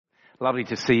Lovely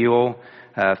to see you all.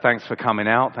 Thanks for coming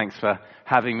out. Thanks for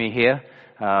having me here.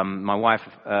 My wife,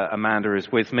 Amanda, is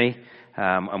with me.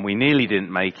 And we nearly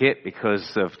didn't make it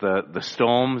because of the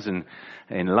storms in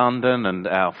London, and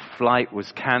our flight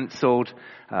was cancelled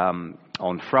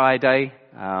on Friday.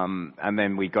 And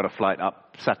then we got a flight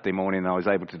up Saturday morning, and I was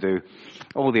able to do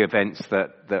all the events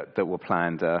that were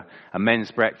planned. A men's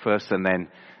breakfast, and then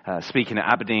speaking at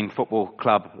Aberdeen Football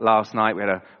Club last night. We had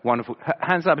a wonderful...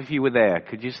 Hands up if you were there.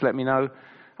 Could you just let me know?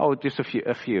 Oh, just a few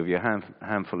of you,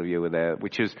 handful of you were there,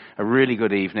 which was a really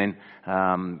good evening.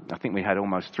 I think we had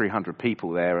almost 300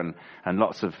 people there, and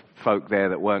lots of folk there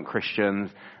that weren't Christians.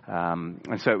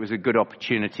 And so it was a good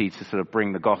opportunity to sort of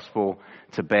bring the gospel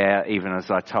to bear, even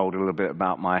as I told a little bit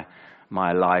about my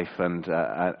life and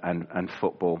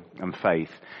football and faith.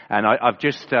 And I've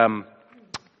just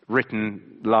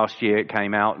written, last year it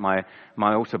came out, my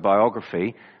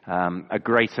autobiography, A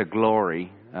Greater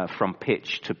Glory, From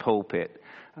Pitch to Pulpit.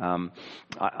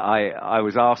 I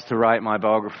was asked to write my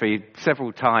biography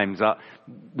several times.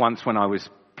 Once when I was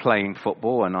playing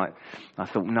football, and I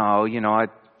thought, no,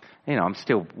 I'm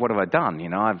still, what have I done?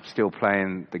 I'm still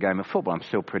playing the game of football. I'm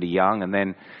still pretty young. And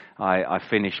then I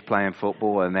finished playing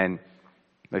football, and then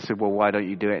they said, well, why don't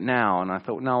you do it now? And I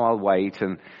thought, no, I'll wait.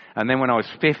 And then when I was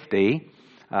 50,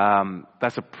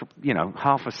 that's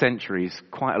half a century is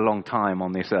quite a long time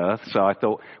on this earth. So I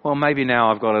thought, well, maybe now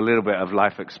I've got a little bit of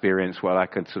life experience where I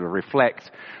could sort of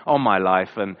reflect on my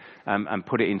life and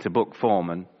put it into book form.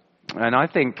 And I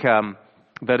think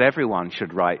that everyone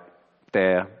should write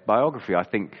their biography. I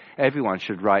think everyone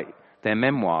should write their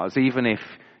memoirs, even if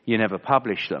you never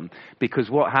publish them. Because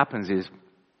what happens is,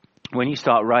 when you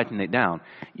start writing it down,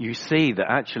 you see that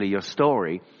actually your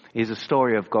story is a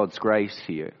story of God's grace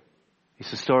to you.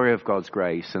 It's a story of God's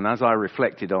grace. And as I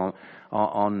reflected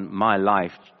on my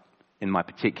life, in my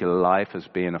particular life as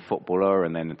being a footballer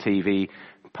and then a TV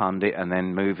pundit and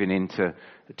then moving into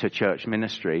church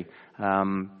ministry,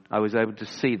 I was able to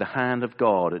see the hand of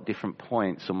God at different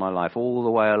points in my life, all the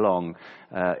way along,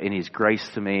 in His grace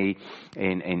to me,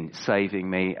 in saving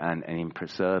me and in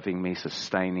preserving me,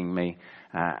 sustaining me,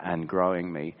 and growing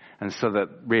me. And so that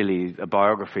really a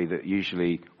biography that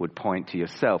usually would point to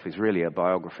yourself is really a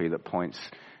biography that points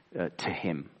to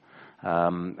Him.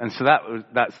 And so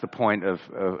that's the point of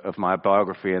my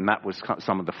biography, and that was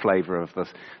some of the flavour of the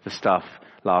stuff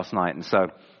last night. And so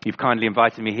you've kindly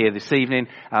invited me here this evening.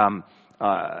 I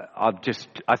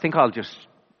think I'll just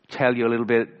tell you a little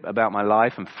bit about my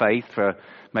life and faith for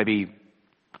maybe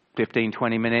 15,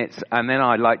 20 minutes, and then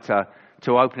I'd like to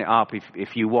open it up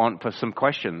if you want for some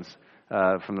questions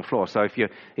from the floor. So if you,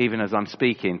 even as I'm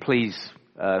speaking, please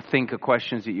think of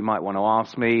questions that you might want to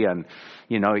ask me, and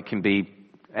it can be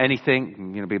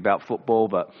anything. It can be about football,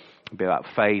 but it can be about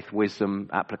faith, wisdom,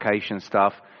 application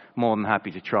stuff. More than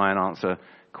happy to try and answer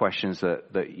questions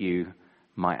that you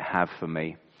might have for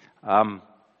me.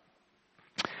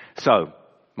 So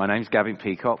my name's Gavin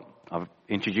Peacock. I've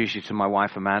introduced you to my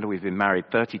wife Amanda. We've been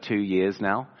married 32 years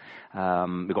now.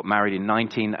 We got married in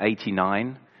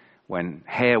 1989 when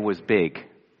hair was big,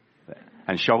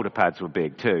 and shoulder pads were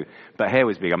big too. But hair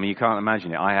was big. I mean, you can't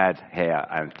imagine it. I had hair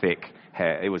and thick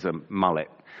hair. It was a mullet.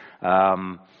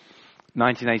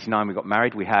 1989 we got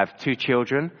married. We have 2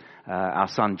 children. Our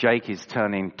son Jake is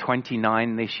turning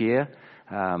 29 this year.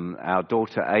 Our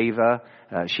daughter Ava,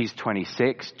 she's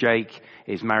 26. Jake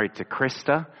is married to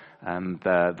Krista. And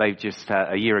they've just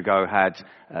a year ago had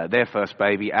their first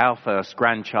baby, our first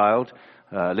grandchild,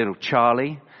 little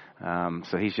Charlie.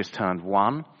 So he's just turned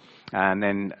 1. And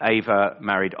then Ava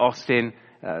married Austin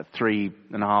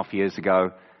 3.5 years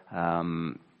ago.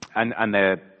 And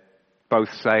they're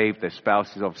both saved. Their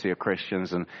spouses obviously are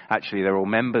Christians. And actually they're all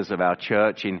members of our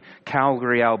church in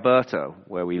Calgary, Alberta,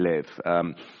 where we live.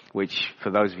 Which, for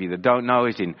those of you that don't know,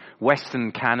 is in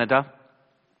Western Canada.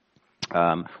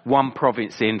 One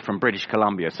province in from British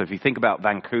Columbia. So if you think about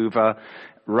Vancouver,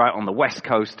 right on the west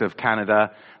coast of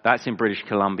Canada, that's in British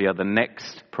Columbia. The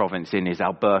next province in is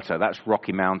Alberta. That's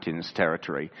Rocky Mountains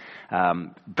territory.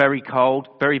 Very cold,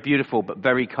 very beautiful, but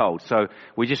very cold. So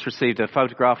we just received a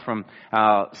photograph from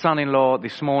our son-in-law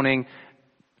this morning.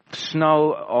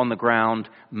 Snow on the ground,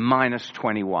 minus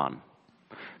 21.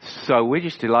 So we're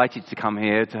just delighted to come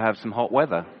here to have some hot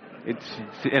weather. It's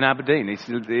in Aberdeen.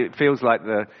 It feels like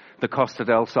the Costa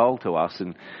del Sol to us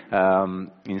in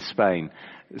Spain.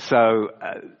 So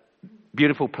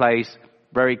beautiful place,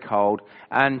 very cold,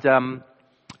 and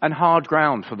hard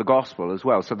ground for the gospel as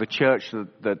well. So the church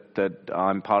that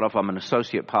I'm part of, I'm an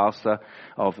associate pastor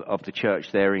of the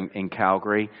church there in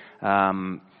Calgary.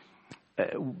 Been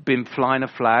flying a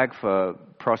flag for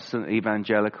Protestant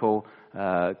evangelical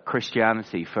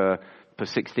Christianity for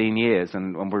 16 years,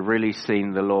 and we've really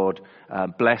seen the Lord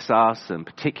bless us, and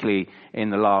particularly in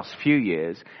the last few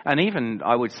years, and even,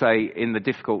 I would say, in the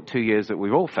difficult 2 years that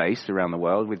we've all faced around the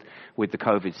world with the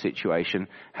COVID situation,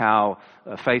 how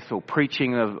faithful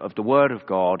preaching of the Word of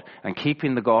God and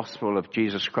keeping the gospel of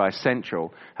Jesus Christ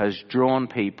central has drawn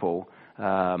people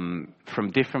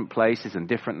from different places and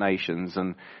different nations,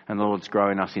 and the Lord's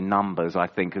growing us in numbers, I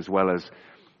think, as well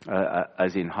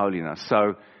as in holiness.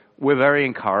 So we're very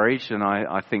encouraged, and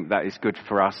I think that is good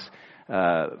for us,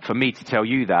 for me to tell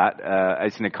you that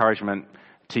as an encouragement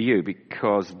to you,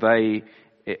 because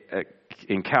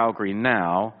in Calgary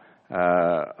now,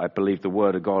 I believe the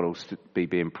Word of God will be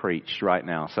being preached right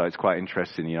now. So it's quite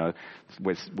interesting,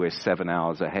 we're 7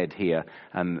 hours ahead here,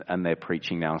 and they're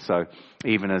preaching now. So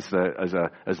even as the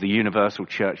universal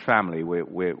church family,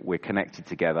 we're connected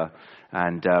together,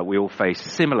 and we all face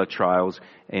similar trials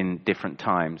in different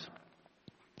times.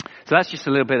 So that's just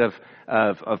a little bit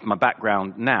of my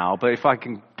background now. But if I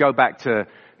can go back to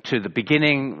the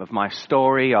beginning of my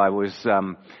story, I was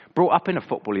brought up in a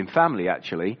footballing family,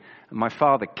 actually. My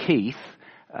father, Keith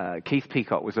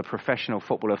Peacock, was a professional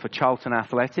footballer for Charlton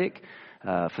Athletic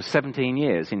for 17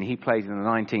 years, and he played in the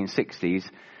 1960s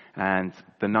and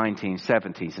the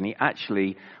 1970s, and he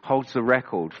actually holds the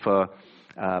record for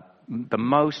the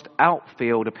most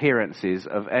outfield appearances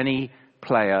of any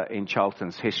player in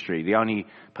Charlton's history. The only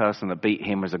person that beat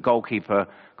him was a goalkeeper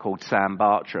called Sam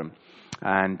Bartram.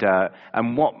 And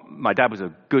what my dad was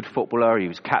a good footballer. He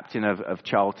was captain of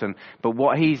Charlton. But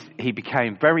what he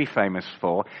became very famous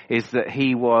for is that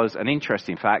he was, an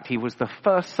interesting fact, he was the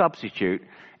first substitute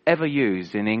ever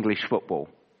used in English football.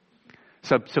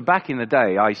 So back in the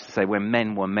day, I used to say when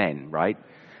men were men, right?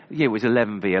 Yeah, it was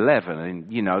 11v11,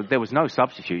 and there was no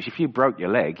substitutes. If you broke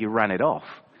your leg, you ran it off.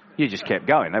 You just kept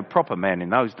going. They were proper men in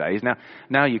those days.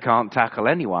 Now you can't tackle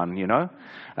anyone,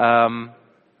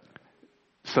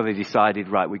 So they decided,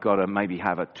 right, we've got to maybe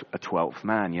have a 12th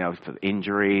man, for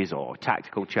injuries or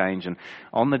tactical change. And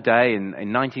on the day in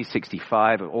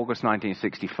 1965, August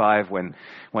 1965,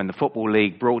 when the Football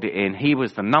League brought it in, he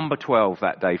was the number 12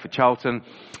 that day for Charlton.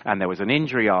 And there was an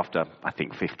injury after, I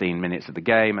think, 15 minutes of the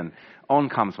game. And on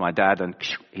comes my dad, and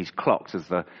he's clocked as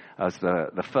the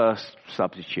first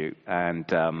substitute.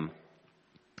 And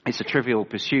it's a Trivial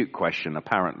Pursuit question,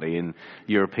 apparently, in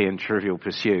European Trivial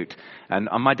Pursuit. And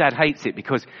my dad hates it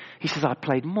because he says, I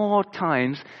played more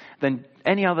times than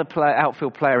any other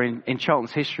outfield player in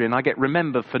Charlton's history, and I get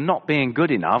remembered for not being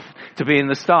good enough to be in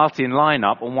the starting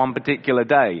lineup on one particular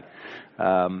day.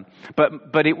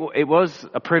 But it was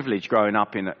a privilege growing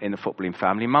up in a footballing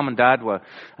family. Mum and Dad were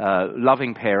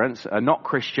loving parents, not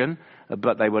Christian,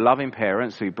 but they were loving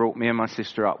parents who brought me and my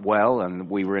sister up well, and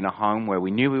we were in a home where we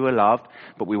knew we were loved,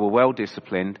 but we were well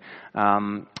disciplined.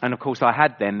 And of course, I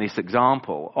had then this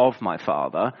example of my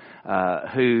father,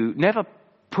 who never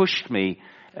pushed me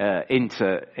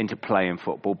into playing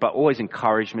football, but always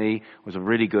encouraged me. Was a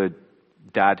really good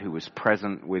dad who was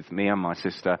present with me and my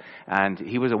sister, and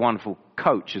he was a wonderful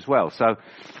coach as well. So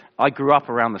I grew up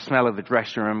around the smell of the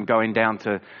dressing room, going down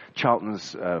to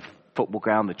Charlton's football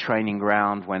ground, the training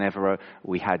ground, whenever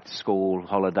we had school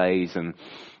holidays,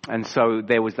 and so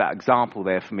there was that example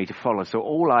there for me to follow. So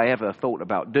all I ever thought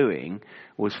about doing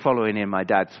was following in my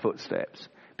dad's footsteps,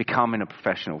 becoming a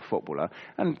professional footballer.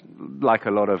 And like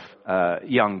a lot of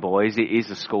young boys, it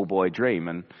is a schoolboy dream,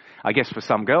 and I guess for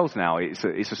some girls now, it's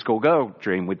a schoolgirl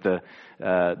dream with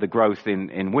the growth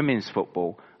in women's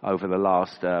football over the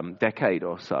last decade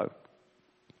or so.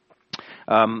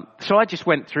 So I just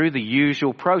went through the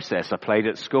usual process. I played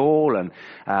at school, and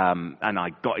I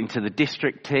got into the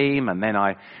district team, and then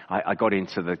I got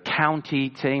into the county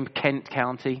team, Kent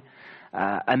County,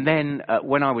 and then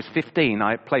when I was 15,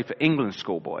 I played for England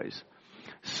schoolboys.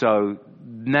 So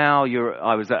now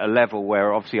I was at a level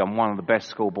where obviously I'm one of the best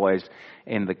schoolboys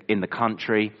in the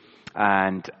country,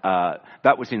 and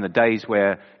that was in the days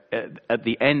where at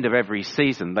the end of every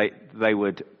season they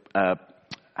would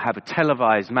have a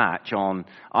televised match on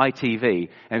ITV,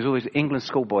 and it was always England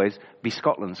schoolboys v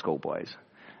Scotland schoolboys.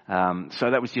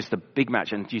 So that was just a big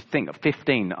match. And you think at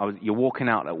 15, you're walking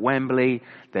out at Wembley,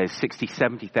 there's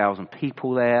 70,000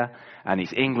 people there, and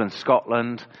it's England,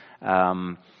 Scotland,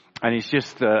 and it's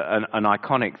just an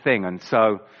iconic thing. And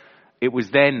so it was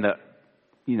then that,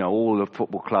 all the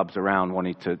football clubs around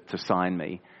wanted to sign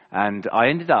me. And I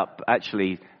ended up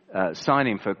actually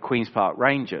signing for Queen's Park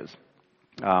Rangers.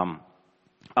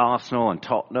 Arsenal and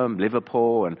Tottenham,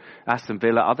 Liverpool and Aston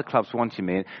Villa, other clubs wanted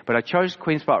me, but I chose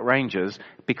Queen's Park Rangers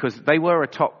because they were a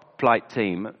top top-flight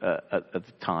team at the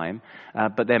time,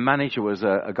 but their manager was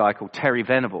a guy called Terry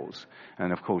Venables.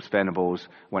 And, of course, Venables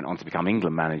went on to become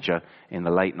England manager in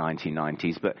the late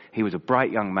 1990s. But he was a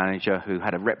bright young manager who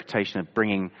had a reputation of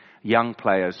bringing young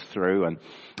players through.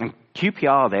 And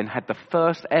QPR then had the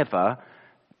first ever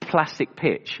plastic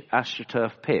pitch,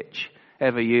 AstroTurf pitch,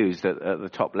 ever used at the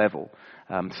top level.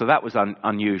 So that was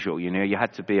unusual. You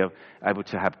had to be able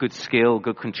to have good skill,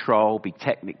 good control, be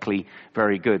technically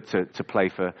very good to play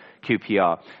for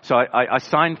QPR. So I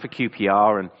signed for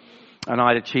QPR and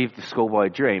I'd achieved the schoolboy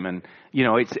dream. And,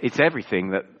 it's everything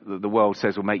that the world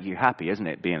says will make you happy, isn't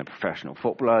it? Being a professional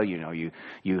footballer, you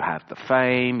have the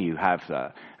fame, you have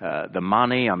the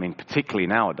money. I mean, particularly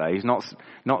nowadays,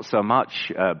 not so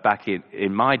much back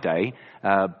in my day,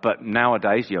 but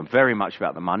nowadays, very much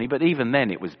about the money. But even then,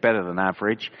 it was better than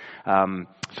average.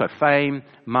 So fame,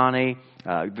 money,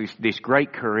 this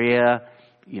great career,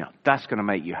 that's going to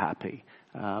make you happy.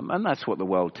 And that's what the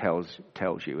world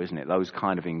tells you, isn't it? Those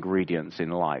kind of ingredients in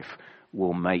life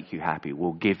will make you happy,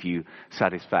 will give you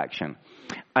satisfaction.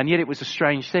 And yet it was a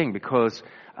strange thing because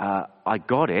I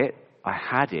got it, I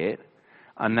had it,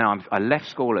 and now I left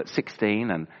school at 16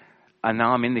 and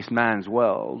now I'm in this man's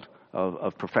world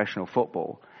of professional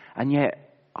football. And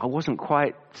yet I wasn't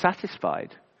quite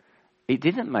satisfied. It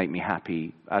didn't make me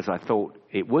happy as I thought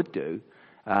it would do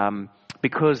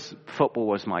because football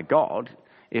was my God.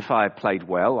 If I played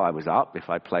well, I was up. If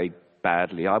I played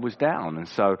badly, I was down. And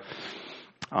so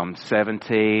I'm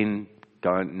 17,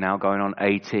 going on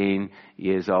 18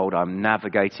 years old. I'm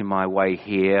navigating my way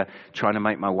here, trying to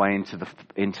make my way into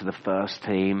the first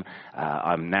team.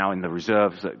 I'm now in the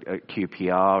reserves at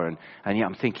QPR, and yet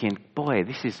I'm thinking, boy,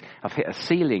 I've hit a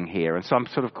ceiling here. And so I'm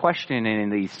sort of questioning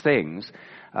these things.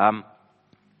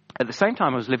 At the same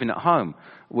time, I was living at home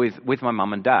with my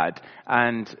mum and dad,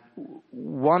 and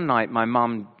one night my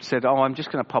mum said, I'm just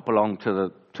going to pop along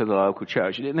to the local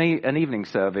church, an evening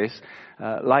service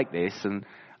like this, and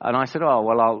I said,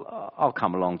 I'll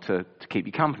come along to keep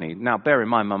you company. Now, bear in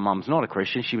mind, my mum's not a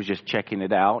Christian, she was just checking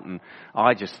it out, and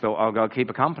I just thought, I'll go keep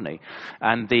her company.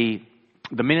 And the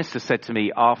minister said to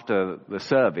me after the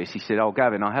service, he said,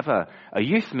 Gavin, I have a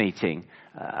youth meeting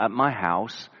at my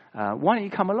house. Why don't you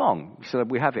come along? So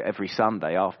we have it every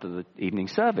Sunday after the evening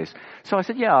service. So I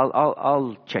said, yeah,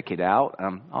 I'll check it out.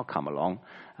 I'll come along.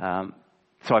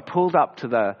 So I pulled up to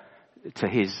the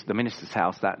minister's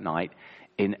house that night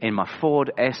in my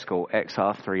Ford Escort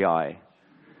XR3i.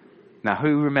 Now,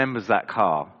 who remembers that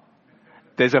car?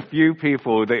 There's a few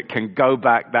people that can go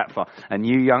back that far. And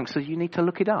you youngsters, you need to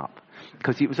look it up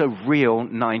because it was a real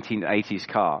 1980s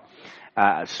car.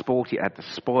 Sporty, it had the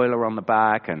spoiler on the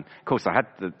back, and of course I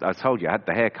told you I had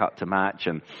the haircut to match,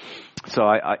 and so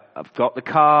I've got the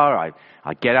car,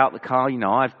 I get out the car,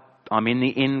 I'm in the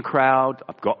in crowd,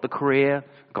 I've got the career,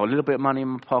 got a little bit of money in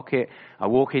my pocket, I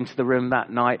walk into the room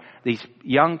that night, these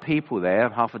young people there,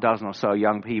 half a dozen or so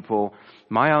young people,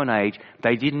 my own age,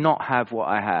 they did not have what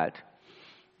I had,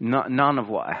 none of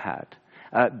what I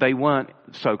had. They weren't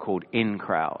so-called in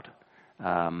crowd,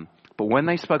 but when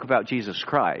they spoke about Jesus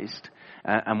Christ,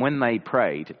 and when they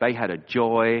prayed, they had a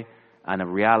joy and a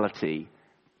reality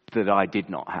that I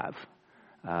did not have.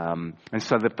 And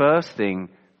so the first thing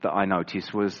that I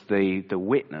noticed was the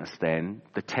witness then,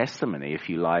 the testimony, if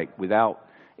you like, without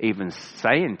even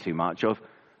saying too much of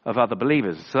other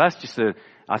believers. So that's just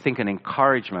I think an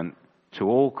encouragement to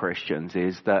all Christians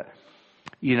is that,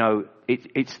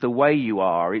 it's the way you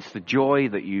are, it's the joy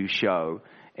that you show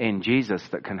in Jesus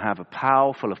that can have a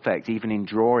powerful effect, even in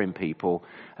drawing people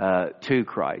to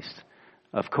Christ.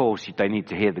 Of course, they need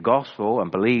to hear the gospel and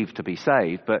believe to be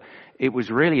saved, but it was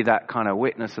really that kind of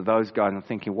witness of those guys and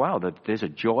thinking, wow, there's a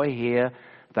joy here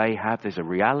there's a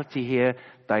reality here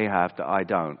they have that I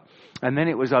don't. And then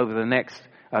it was over the next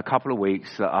couple of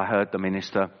weeks that I heard the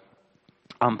minister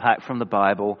unpack from the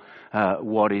Bible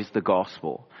what is the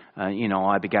gospel.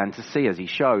 I began to see, as he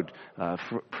showed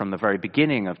from the very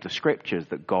beginning of the scriptures,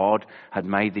 that God had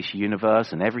made this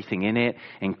universe and everything in it,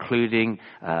 including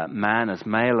man as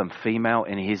male and female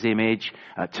in his image,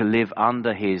 to live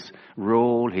under his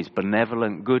rule, his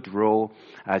benevolent good rule,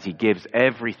 as he gives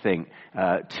everything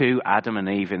to Adam and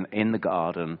Eve in the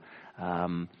garden.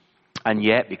 And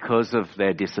yet, because of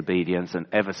their disobedience, and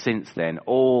ever since then,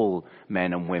 all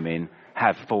men and women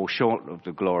have fall short of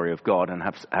the glory of God and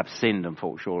have sinned and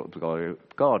fall short of the glory of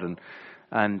God.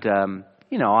 And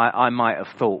I might have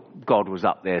thought God was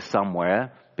up there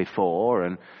somewhere before,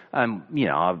 and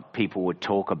people would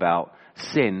talk about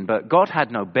sin, but God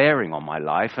had no bearing on my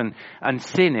life, and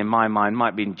sin in my mind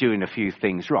might be doing a few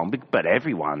things wrong, but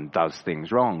everyone does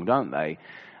things wrong, don't they?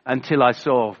 Until I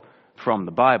saw from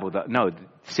the Bible that, no,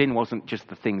 sin wasn't just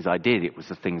the things I did, it was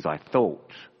the things I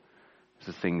thought. It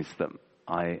was the things that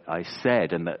I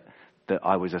said, and that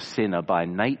I was a sinner by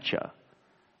nature.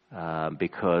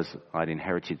 Because I'd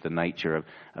inherited the nature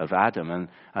of Adam,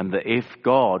 and that if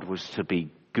God was to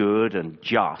be good and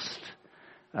just,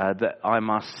 that I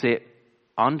must sit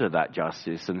under that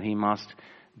justice, and he must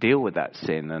deal with that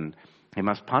sin, and he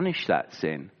must punish that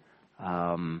sin.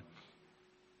 And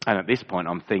at this point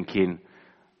I'm thinking,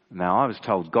 now I was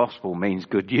told gospel means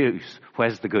good news.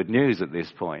 Where's the good news at this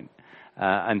point?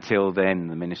 Until then,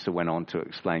 the minister went on to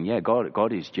explain,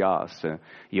 God is just.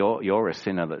 You're a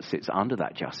sinner that sits under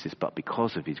that justice, but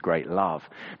because of his great love,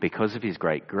 because of his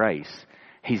great grace,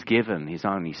 he's given his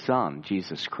only son,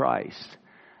 Jesus Christ,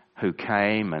 who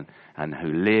came and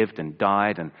who lived and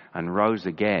died and rose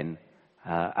again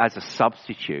as a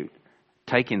substitute,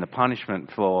 taking the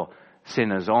punishment for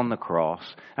sinners on the cross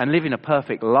and living a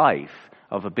perfect life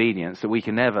of obedience that we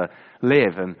can never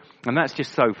live. And that's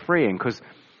just so freeing, because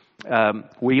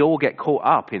we all get caught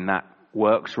up in that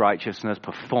works righteousness,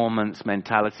 performance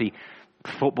mentality.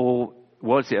 Football,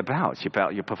 what's it about? It's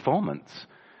about your performance,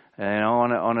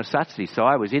 on a Saturday. So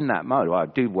I was in that mode. I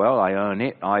do well, I earn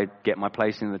it, I get my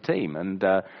place in the team,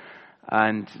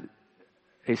 and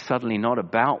it's suddenly not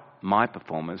about my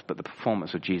performance, but the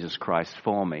performance of Jesus Christ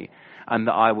for me. And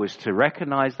that I was to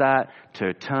recognize that,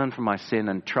 to turn from my sin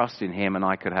and trust in him, and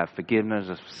I could have forgiveness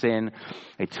of sin,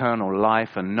 eternal life,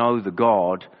 and know the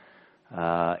God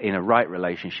in a right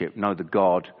relationship, know the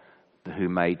God who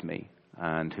made me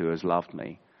and who has loved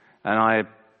me. And I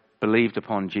believed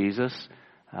upon Jesus,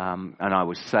 and I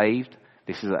was saved.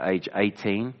 This is at age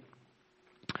 18.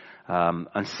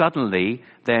 And suddenly,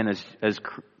 then, as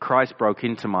Christ broke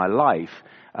into my life,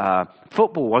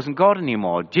 football wasn't God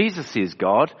anymore. Jesus is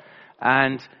God,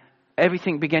 and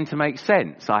everything began to make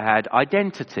sense. I had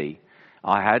identity.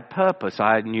 I had purpose.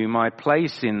 I knew my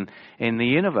place in the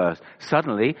universe.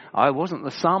 Suddenly, I wasn't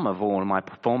the sum of all of my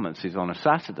performances on a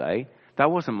Saturday.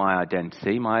 That wasn't my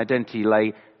identity. My identity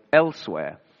lay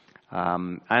elsewhere.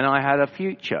 And I had a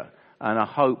future and a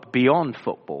hope beyond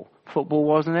football. Football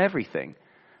wasn't everything.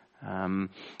 And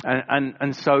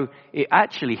so it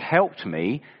actually helped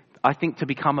me, I think, to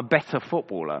become a better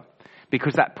footballer,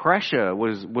 because that pressure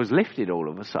was lifted all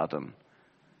of a sudden.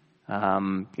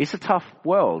 It's a tough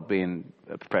world being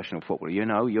a professional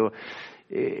footballer.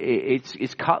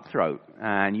 It's cutthroat,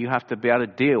 and you have to be able to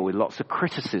deal with lots of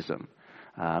criticism.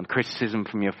 Criticism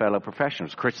from your fellow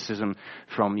professionals, criticism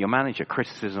from your manager,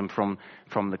 criticism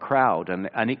from the crowd,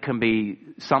 and it can be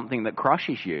something that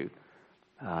crushes you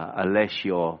unless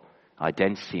your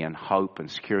identity and hope and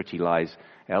security lies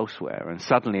elsewhere. And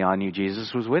suddenly I knew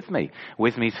Jesus was with me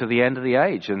to the end of the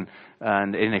age, and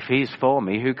if he's for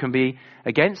me, who can be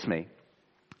against me?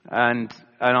 And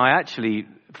I actually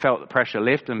felt the pressure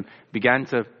lift and began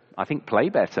to, I think, play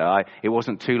better. It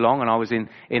wasn't too long, and I was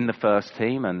in the first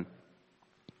team, and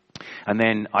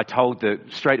then I told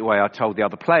straight away I told the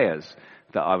other players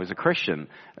that I was a Christian.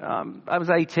 I was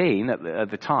 18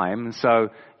 at the time, and so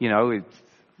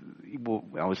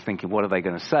I was thinking, what are they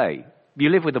going to say? You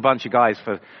live with a bunch of guys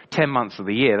for 10 months of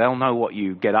the year. They'll know what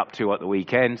you get up to at the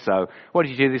weekend. So, what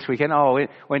did you do this weekend? Oh,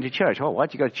 went to church. Oh,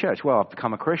 why'd you go to church? Well, I've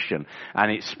become a Christian.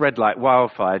 And it spread like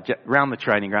wildfire around the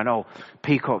training ground. Oh,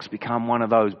 Peacock's become one of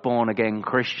those born-again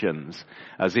Christians,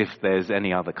 as if there's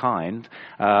any other kind.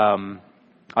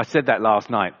 I said that last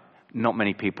night. Not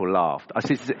many people laughed. I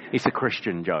said, it's a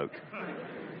Christian joke.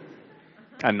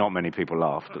 And not many people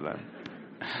laughed at that.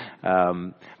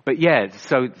 But yeah,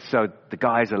 so the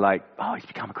guys are like, oh, he's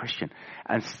become a Christian.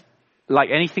 And like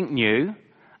anything new,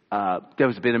 there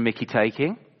was a bit of Mickey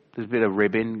taking. There's a bit of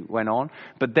ribbing went on.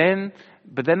 But then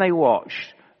they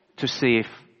watched to see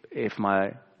if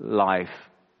my life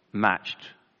matched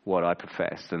what I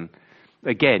professed. And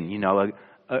again,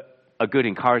 a good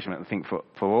encouragement, I think, for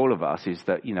all of us is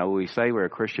that, we say we're a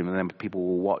Christian, and then people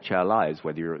will watch our lives,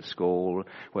 whether you're at school,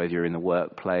 whether you're in the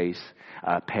workplace,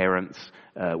 parents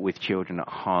with children at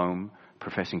home,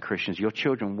 professing Christians. Your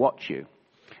children watch you,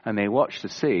 and they watch to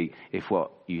see if what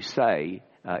you say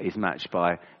is matched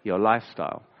by your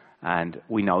lifestyle. And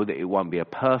we know that it won't be a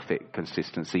perfect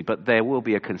consistency, but there will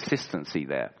be a consistency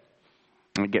there.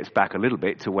 And it gets back a little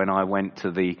bit to when I went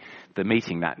to the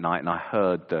meeting that night, and I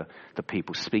heard the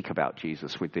people speak about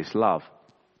Jesus with this love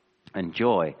and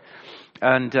joy.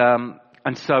 And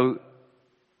so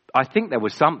I think there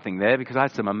was something there, because I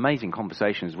had some amazing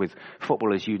conversations with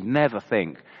footballers you'd never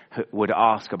think would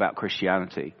ask about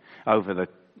Christianity over the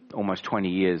almost 20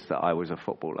 years that I was a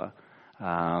footballer.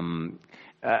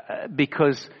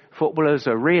 because footballers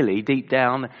are really, deep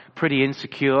down, pretty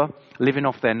insecure, living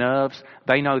off their nerves.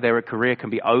 They know their career can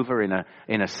be over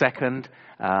in a second.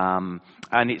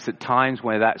 And it's at times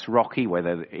where that's rocky, where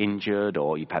they're injured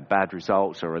or you've had bad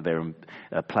results or they're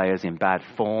players in bad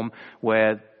form,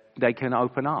 where they can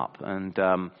open up. And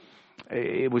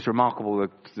it was remarkable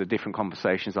the different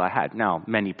conversations I had. Now,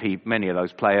 many of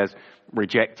those players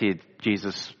rejected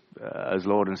Jesus as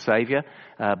Lord and Saviour,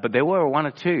 but there were one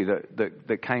or two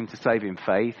that came to saving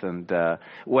faith. And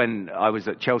when I was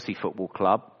at Chelsea Football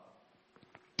Club,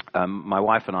 my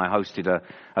wife and I hosted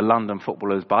a London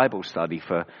footballers' Bible study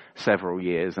for several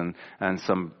years, and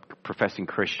some professing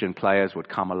Christian players would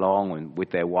come along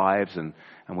with their wives, and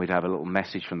we'd have a little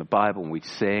message from the Bible, and we'd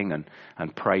sing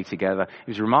and pray together. It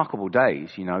was remarkable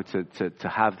days, to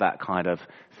have that kind of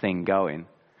thing going.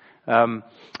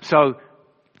 So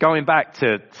going back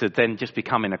to then just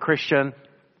becoming a Christian,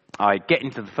 I get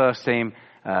into the first team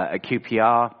at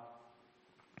QPR.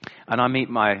 And I meet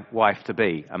my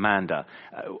wife-to-be, Amanda.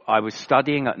 I was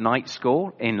studying at night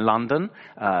school in London,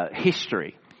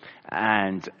 history.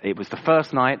 And it was the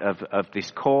first night of this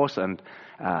course, and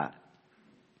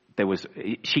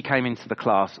she came into the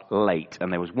class late,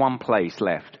 and there was one place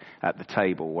left at the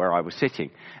table where I was sitting.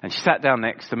 And she sat down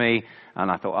next to me, and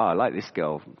I thought, I like this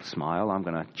girl smile. I'm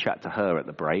going to chat to her at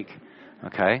the break,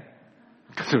 okay?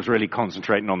 Because I was really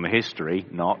concentrating on the history,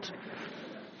 not...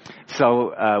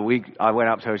 So I went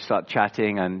up to her and started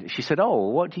chatting, and she said,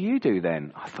 what do you do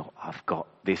then? I thought, I've got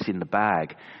this in the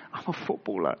bag. I'm a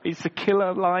footballer. It's a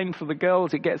killer line for the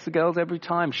girls. It gets the girls every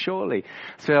time, surely.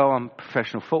 So I'm a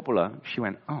professional footballer. She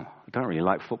went, I don't really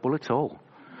like football at all.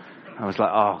 I was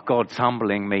like, God's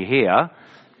humbling me here.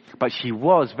 But she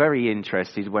was very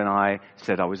interested when I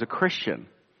said I was a Christian,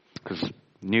 because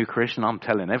new Christian, I'm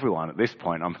telling everyone at this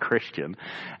point I'm a Christian.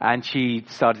 And she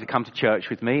started to come to church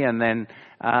with me, and then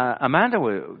Amanda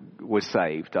was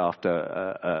saved after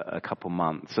a couple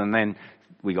months, and then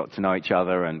we got to know each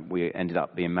other, and we ended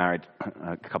up being married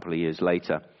a couple of years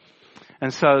later.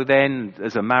 And so then,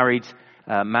 as a married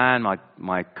man,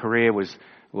 my career was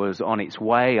on its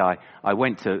way. I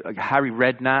went to Harry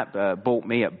Redknapp bought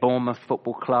me at Bournemouth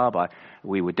Football Club.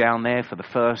 We were down there for the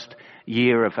first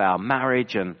year of our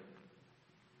marriage, and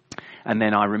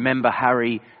then I remember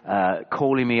Harry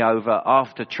calling me over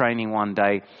after training one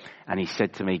day, and he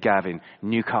said to me, Gavin,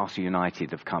 Newcastle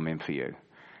United have come in for you.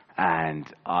 And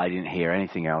I didn't hear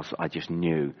anything else. I just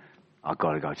knew I've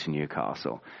got to go to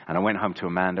Newcastle. And I went home to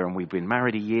Amanda, and we've been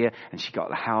married a year, and she got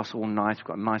the house all nice. We've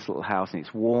got a nice little house, and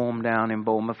it's warm down in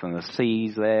Bournemouth, and the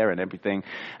sea's there and everything.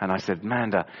 And I said,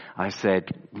 Amanda,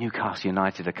 Newcastle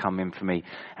United are coming for me,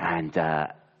 and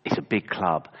it's a big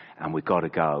club, and we've got to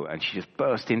go. And she just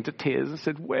burst into tears and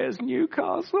said, where's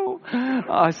Newcastle?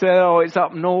 I said, it's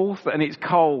up north, and it's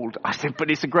cold. I said,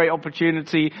 but it's a great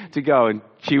opportunity to go. And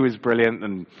she was brilliant,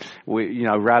 and we,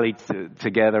 rallied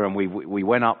together, and we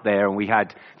went up there, and we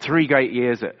had 3 great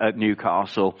years at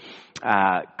Newcastle,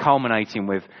 culminating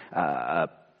with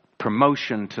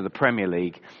promotion to the Premier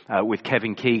League with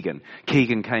Kevin Keegan.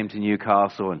 Keegan came to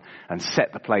Newcastle and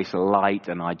set the place alight,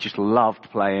 and I just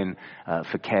loved playing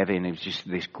for Kevin. He was just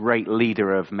this great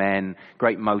leader of men,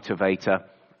 great motivator.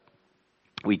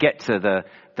 We get to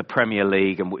the Premier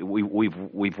League, and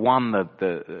we've won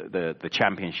the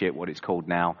championship, what it's called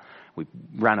now. We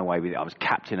ran away with it. I was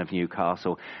captain of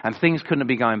Newcastle, and things couldn't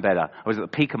be going better. I was at the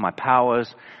peak of my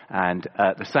powers, and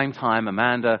at the same time,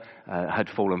 Amanda had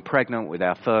fallen pregnant with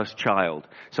our first child.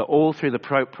 So all through the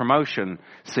promotion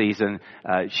season,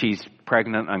 she's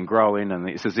pregnant and growing, and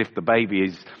it's as if the baby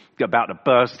is about to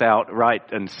burst out, right,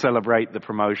 and celebrate the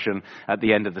promotion at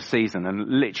the end of the season. And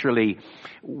literally,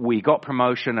 we got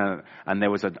promotion, and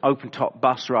there was an open-top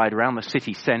bus ride around the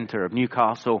city centre of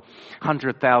Newcastle.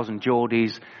 100,000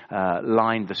 Geordies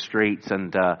lined the streets,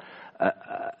 and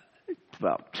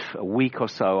about a week or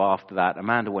so after that,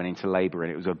 Amanda went into labour,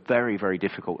 and it was a very, very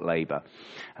difficult labour.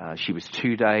 She was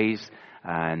 2 days,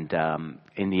 and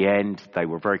in the end, they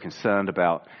were very concerned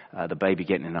about the baby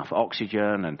getting enough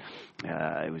oxygen, and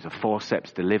it was a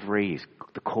forceps delivery.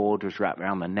 The cord was wrapped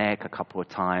around the neck a couple of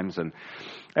times, and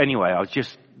anyway, I was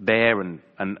just there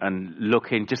and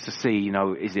looking just to see,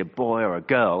 is it a boy or a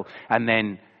girl? And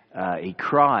then he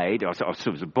cried. So it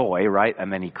was a boy, right?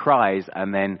 And then he cries,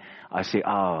 and then I see,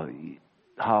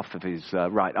 half of his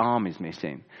right arm is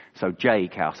missing. So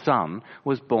Jake, our son,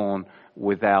 was born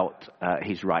without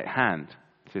his right hand.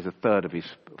 So there's a third of his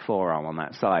forearm on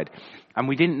that side. And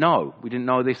we didn't know. We didn't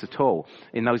know this at all.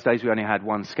 In those days, we only had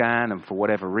one scan, and for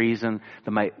whatever reason,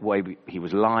 the way he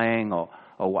was lying or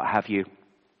what have you,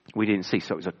 we didn't see.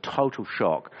 So it was a total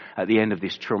shock at the end of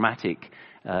this traumatic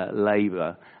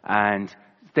labour. And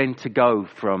then to go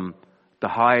from the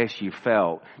highest you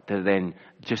felt to then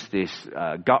just this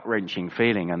gut-wrenching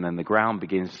feeling, and then the ground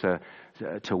begins to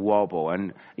wobble.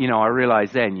 And, I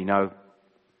realized then,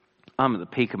 I'm at the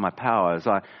peak of my powers.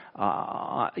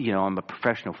 I'm a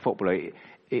professional footballer.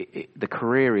 The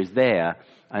career is there,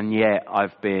 and yet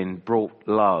I've been brought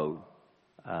low,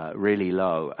 really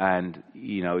low. And,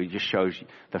 it just shows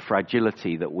the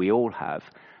fragility that we all have,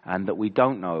 and that we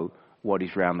don't know what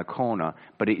is round the corner.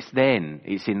 But it's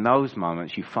in those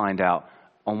moments you find out,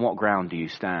 on what ground do you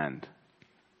stand?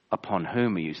 Upon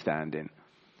whom are you standing?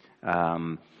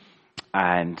 And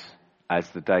as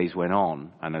the days went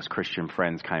on, and as Christian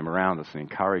friends came around us and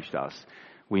encouraged us,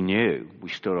 we knew we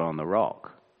stood on the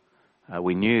rock.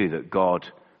 We knew that God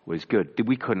was good.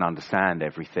 We couldn't understand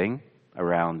everything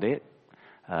around it,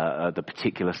 the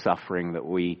particular suffering that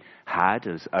we had,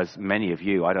 as many of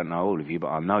you, I don't know all of you, but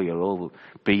I know you'll all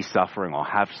be suffering or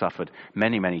have suffered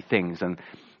many, many things.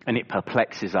 And it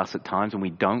perplexes us at times, and we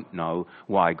don't know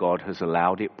why God has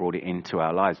allowed it, brought it into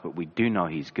our lives. But we do know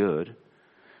He's good.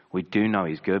 We do know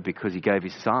He's good because He gave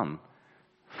His Son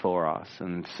for us.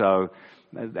 And so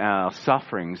our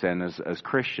sufferings then as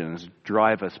Christians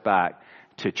drive us back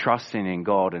to trusting in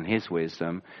God and His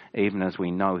wisdom, even as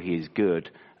we know He is good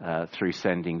through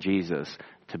sending Jesus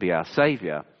to be our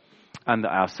Saviour. And that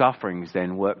our sufferings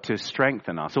then work to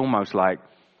strengthen us, almost like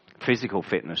physical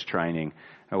fitness training.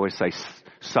 I always say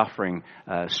suffering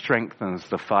strengthens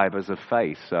the fibers of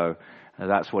faith. So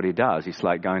that's what it does. It's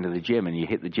like going to the gym and you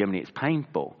hit the gym and it's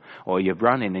painful. Or you're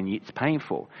running and it's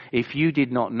painful. If you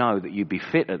did not know that you'd be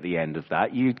fit at the end of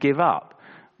that, you'd give up.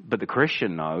 But the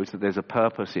Christian knows that there's a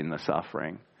purpose in the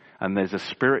suffering. And there's a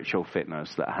spiritual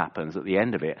fitness that happens at the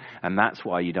end of it. And that's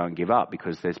why you don't give up,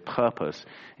 because there's purpose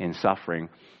in suffering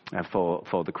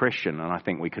for the Christian. And I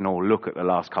think we can all look at the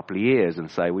last couple of years and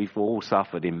say we've all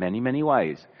suffered in many, many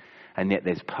ways. And yet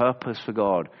there's purpose for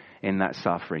God in that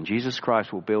suffering. Jesus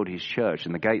Christ will build His church,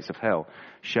 and the gates of hell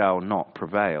shall not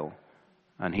prevail.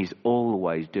 And He's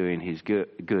always doing His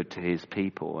good to His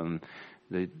people. And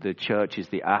the church is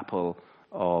the apple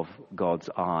of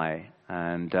God's eye.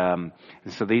 And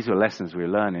so these are lessons we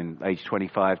learn in age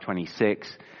 25,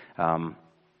 26.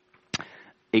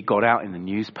 It got out in the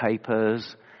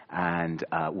newspapers, and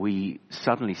we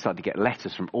suddenly started to get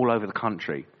letters from all over the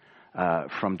country,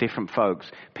 from different folks,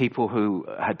 people who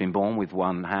had been born with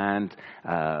one hand,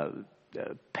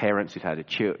 parents who'd had a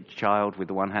child with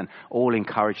the one hand, all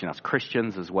encouraging us,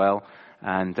 Christians as well.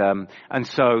 And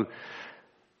so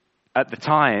at the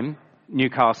time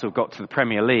Newcastle got to the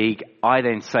Premier League, I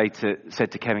then said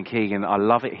to Kevin Keegan, I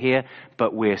love it here,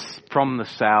 but we're from the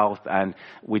south and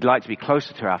we'd like to be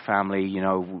closer to our family.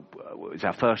 It's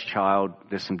our first child.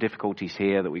 There's some difficulties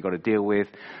here that we've got to deal with.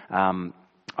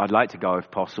 I'd like to go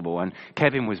if possible. And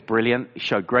Kevin was brilliant. He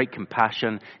showed great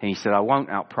compassion, and he said, I won't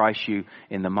outprice you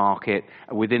in the market.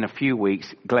 Within a few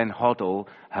weeks, Glenn Hoddle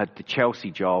had the Chelsea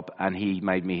job, and he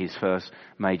made me his first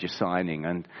major signing.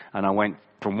 And I went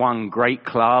from one great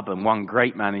club and one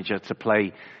great manager to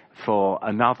play for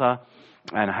another,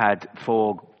 and had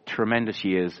 4 tremendous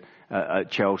years at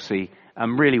Chelsea,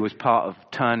 and really was part of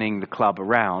turning the club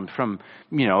around from,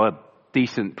 a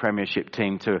decent Premiership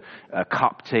team to a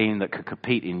cup team that could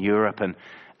compete in Europe,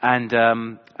 and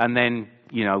then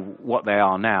what they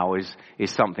are now is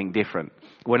something different.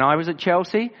 When I was at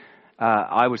Chelsea,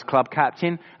 I was club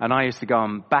captain, and I used to go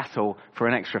and battle for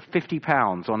an extra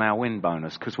 £50 on our win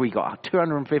bonus, because we got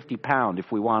 £250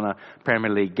 if we won a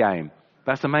Premier League game.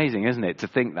 That's amazing, isn't it, to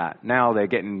think that? Now they're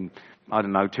getting,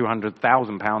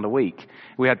 £200,000 a week.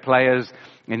 We had players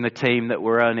in the team that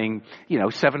were earning,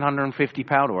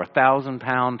 £750 or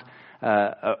 £1,000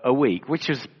 a week, which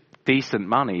is decent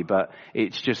money, but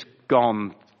it's just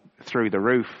gone through the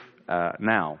roof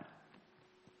now.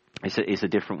 It's a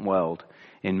different world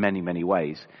in many, many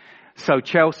ways. So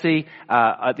Chelsea,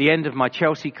 at the end of my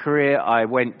Chelsea career, I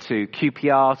went to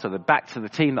QPR, so back to the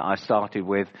team that I started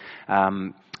with,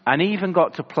 and even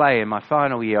got to play in my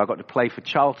final year. I got to play for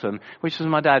Charlton, which was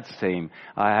my dad's team.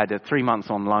 I had 3 months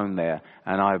on loan there,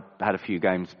 and I had a few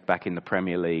games back in the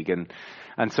Premier League.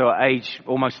 And so at age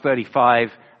almost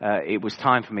 35, it was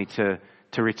time for me to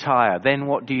retire. Then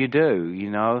what do?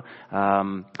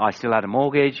 I still had a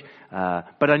mortgage,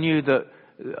 but I knew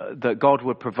that God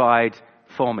would provide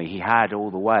for me. He had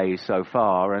all the way so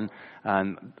far, and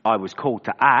I was called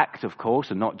to act, of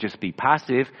course, and not just be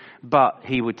passive, but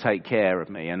He would take care of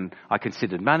me. And I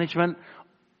considered management,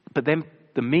 but then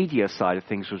the media side of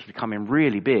things was becoming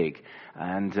really big.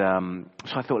 And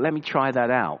so I thought, let me try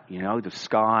that out, the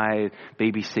Sky,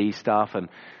 BBC stuff. And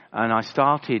I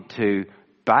started to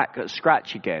back at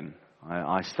scratch again.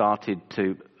 I started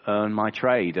to earn my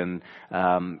trade. And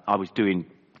I was doing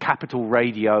Capital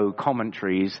Radio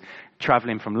commentaries,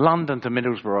 travelling from London to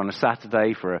Middlesbrough on a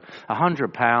Saturday for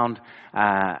 £100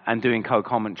 and doing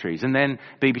co-commentaries. And then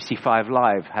BBC 5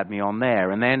 Live had me on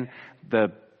there. And then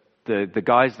the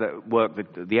guys that work,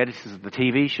 the editors of the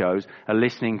TV shows, are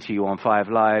listening to you on 5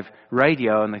 Live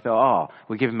radio, and they thought,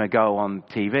 we'll give them a go on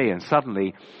TV. And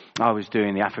suddenly I was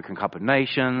doing the African Cup of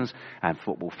Nations and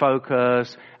Football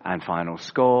Focus and Final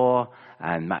Score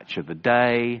and Match of the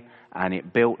Day, and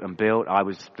it built and built. I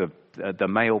was the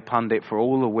male pundit for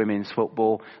all the women's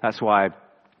football. That's why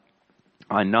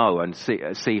I know and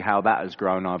see how that has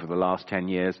grown over the last 10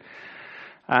 years.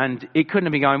 And it couldn't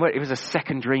have been going well. It was a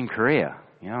second dream career.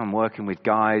 You know, I'm working with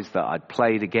guys that I'd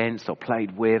played against or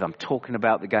played with. I'm talking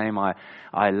about the game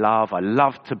I love. I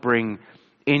love to bring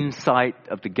insight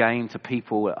of the game to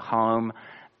people at home.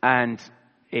 And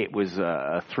it was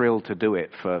a thrill to do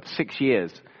it for 6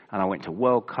 years. And I went to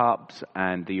World Cups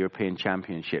and the European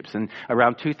Championships. And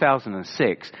around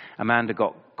 2006, Amanda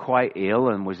got quite ill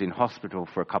and was in hospital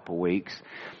for a couple of weeks.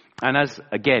 And as,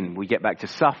 again, we get back to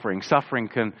suffering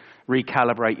can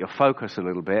recalibrate your focus a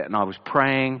little bit. And I was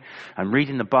praying and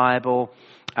reading the Bible.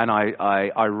 And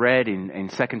I read in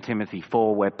 2 Timothy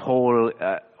 4 where Paul,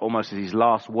 almost as his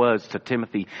last words to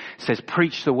Timothy, says,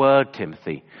 preach the word,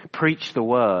 Timothy. Preach the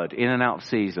word in and out of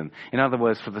season. In other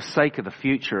words, for the sake of the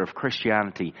future of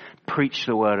Christianity, preach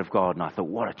the word of God. And I thought,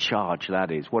 what a charge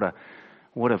that is. What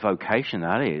a vocation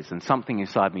that is. And something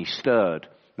inside me stirred.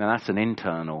 Now that's an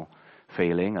internal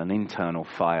feeling, an internal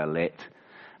fire lit.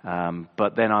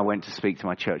 But then I went to speak to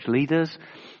my church leaders,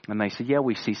 and they said,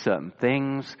 we see certain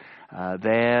things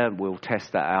there. We'll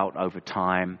test that out over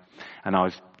time. And I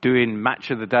was doing Match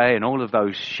of the Day and all of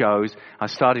those shows. I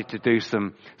started to do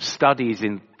some studies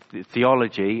in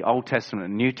theology, Old Testament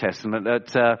and New Testament,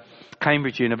 at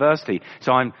Cambridge University.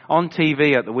 So I'm on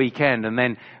TV at the weekend and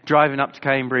then driving up to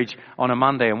Cambridge on a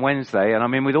Monday and Wednesday, and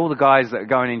I'm in with all the guys that are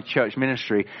going into church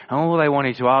ministry, and all they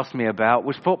wanted to ask me about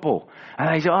was football.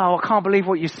 And they said, I can't believe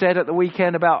what you said at the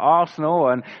weekend about Arsenal,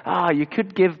 and you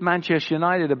could give Manchester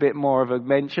United a bit more of a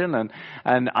mention, and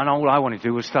all I wanted to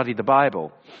do was study the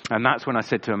Bible. And that's when I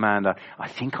said to Amanda, I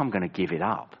think I'm going to give it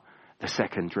up, the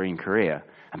second dream career.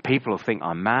 And people will think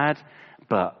I'm mad,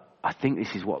 but I think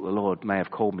this is what the Lord may have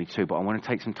called me to, but I want to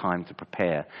take some time to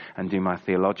prepare and do my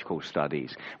theological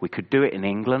studies. We could do it in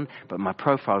England, but my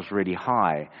profile's really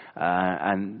high.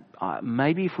 And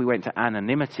maybe if we went to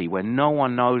anonymity, where no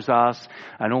one knows us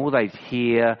and all they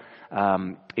hear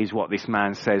is what this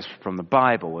man says from the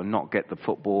Bible, and not get the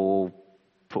football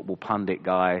pundit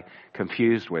guy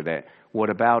confused with it. What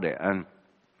about it? And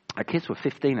our kids were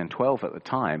 15 and 12 at the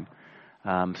time.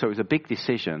 So it was a big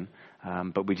decision,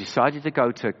 but we decided to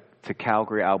go to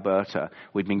Calgary, Alberta.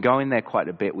 We'd been going there quite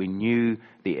a bit. We knew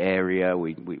the area.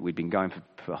 We'd been going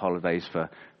for holidays for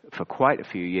quite a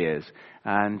few years.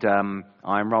 And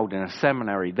I enrolled in a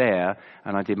seminary there,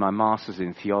 and I did my master's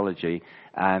in theology.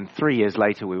 And 3 years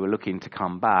later, we were looking to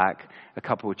come back. A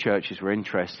couple of churches were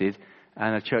interested,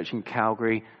 and a church in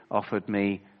Calgary offered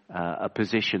me a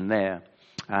position there.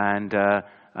 And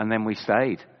then we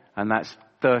stayed. And that's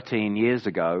 13 years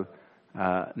ago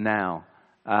now.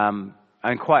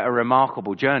 And quite a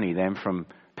remarkable journey then, from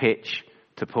pitch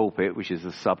to pulpit, which is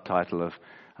the subtitle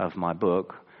of my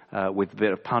book, with a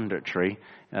bit of punditry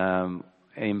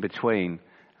in between.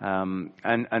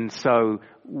 And so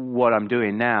what I'm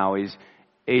doing now is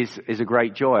a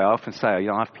great joy. I often say,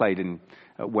 I've played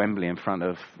at Wembley in front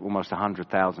of almost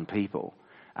 100,000 people.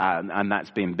 And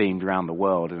that's been beamed around the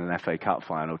world in an FA Cup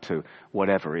final to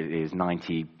whatever it is,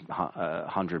 90,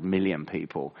 100 million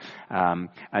people.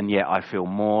 And yet I feel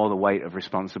more the weight of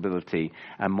responsibility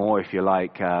and more, if you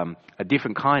like, a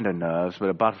different kind of nerves, but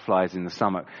a butterflies in the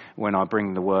stomach when I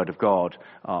bring the Word of God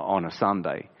on a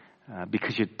Sunday.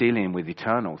 Because you're dealing with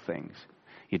eternal things.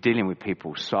 You're dealing with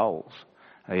people's souls.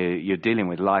 You're dealing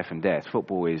with life and death.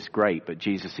 Football is great, but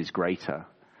Jesus is greater.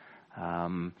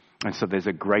 And so there's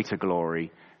a greater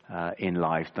glory in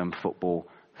life than football,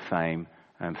 fame,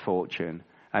 and fortune.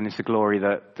 And it's a glory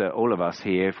that all of us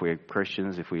here, if we're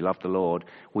Christians, if we love the Lord,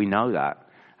 we know that.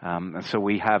 And so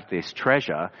we have this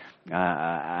treasure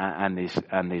and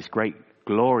this great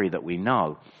glory that we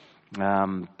know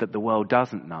that the world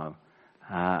doesn't know.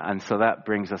 And so that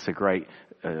brings us a great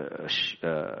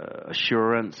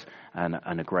assurance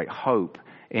and a great hope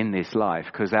in this life,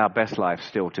 because our best life's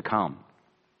still to come.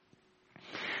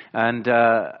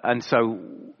 And so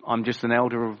I'm just an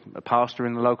elder, a pastor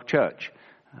in the local church.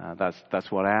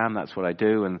 That's what I am. That's what I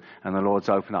do. And the Lord's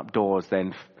opened up doors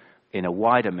then in a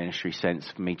wider ministry sense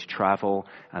for me to travel,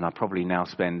 and I probably now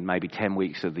spend maybe 10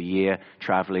 weeks of the year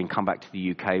traveling, come back to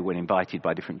the UK when invited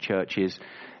by different churches.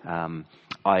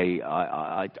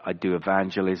 I do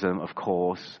evangelism, of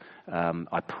course.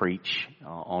 I preach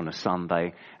on a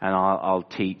Sunday, and I'll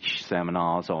teach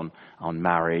seminars on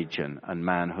marriage and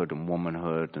manhood and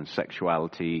womanhood and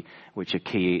sexuality, which are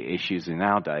key issues in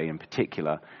our day in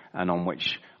particular, and on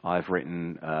which I've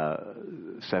written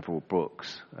several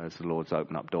books as the Lord's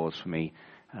opened up doors for me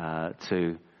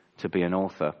to be an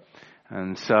author.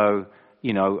 And so,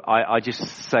 I just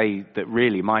say that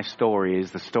really my story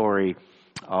is the story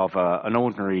of an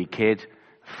ordinary kid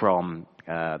from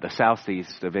the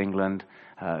southeast of England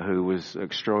who was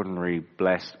extraordinarily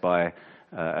blessed by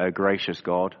a gracious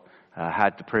God,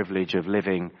 had the privilege of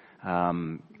living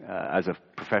as a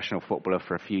professional footballer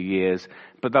for a few years,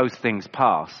 but those things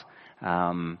pass.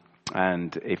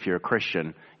 And if you're a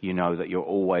Christian, you know that you're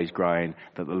always growing,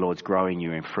 that the Lord's growing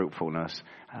you in fruitfulness,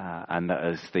 and that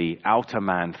as the outer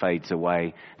man fades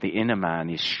away, the inner man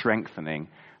is strengthening.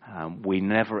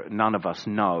 None of us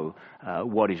know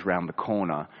what is round the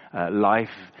corner.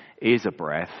 Life is a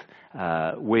breath.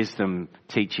 Wisdom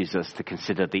teaches us to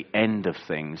consider the end of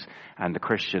things, and the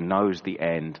Christian knows the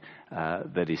end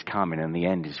that is coming, and the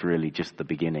end is really just the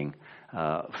beginning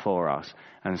for us.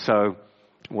 And so,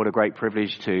 what a great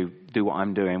privilege to do what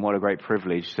I'm doing. What a great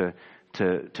privilege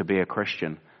to be a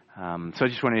Christian. So I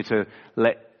just wanted to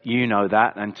let you know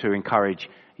that, and to encourage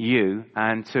you,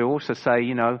 and to also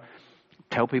say,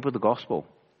 tell people the gospel,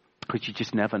 because you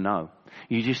just never know.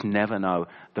 You just never know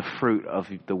the fruit of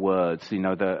the words.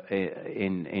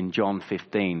 In John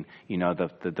 15,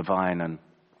 the vine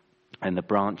and the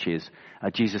branches.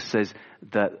 Jesus says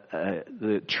that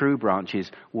the true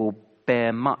branches will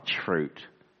bear much fruit.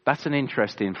 That's an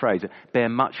interesting phrase, bear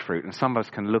much fruit. And some of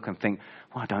us can look and think,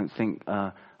 well, I don't think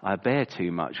I bear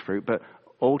too much fruit. But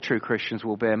all true Christians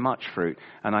will bear much fruit.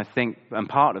 And I think, and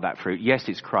part of that fruit, yes,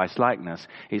 it's Christ-likeness.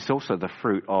 It's also the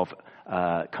fruit of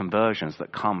conversions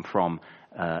that come from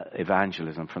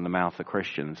evangelism from the mouth of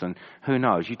Christians. And who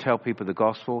knows, you tell people the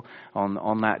gospel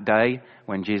on that day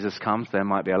when Jesus comes, there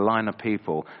might be a line of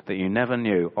people that you never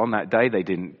knew. On that day, they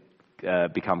didn't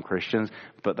become Christians,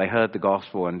 but they heard the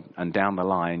gospel, and down the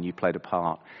line you played a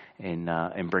part in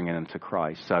bringing them to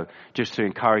Christ. So just to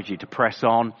encourage you to press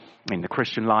on in the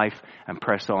Christian life and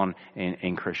press on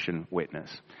in Christian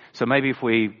witness. So maybe if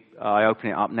I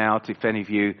open it up now to if any of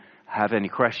you have any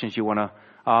questions you want to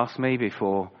ask me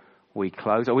before we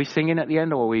close. Are we singing at the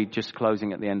end, or are we just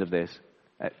closing at the end of this?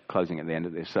 Closing at the end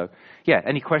of this. So yeah,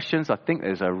 any questions? I think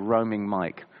there's a roaming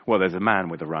mic. Well, there's a man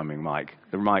with a roaming mic.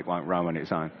 The mic won't roam on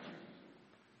its own.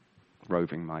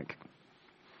 Roving mic.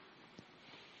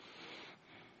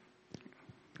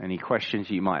 Any questions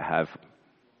you might have?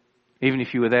 Even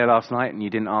if you were there last night and you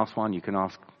didn't ask one, you can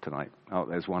ask tonight. Oh,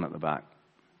 there's one at the back.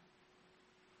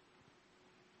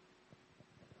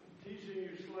 Teasing you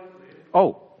slightly.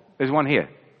 Oh, there's one here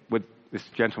with this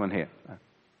gentleman here. Have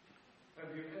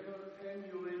you ever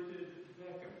emulated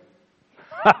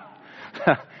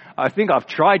Beckham? I think I've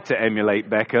tried to emulate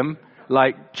Beckham,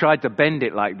 tried to bend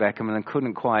it like Beckham, and I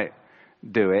couldn't quite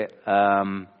do it.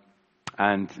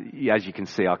 And as you can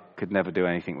see, I could never do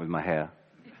anything with my hair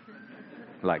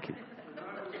like it.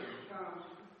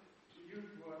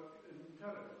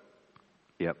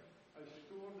 Yep. I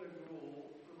scored a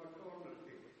goal from a corner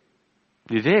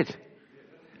kick. You did?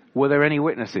 Were there any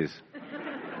witnesses?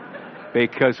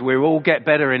 Because we all get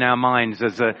better in our minds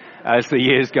as the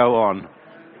years go on.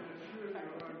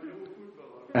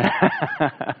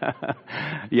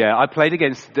 Yeah, I played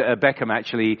against Beckham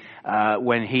actually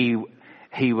when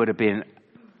he would have been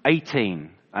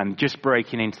 18 and just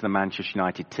breaking into the Manchester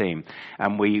United team.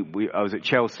 And I was at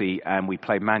Chelsea and we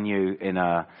played Man U in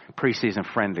a pre-season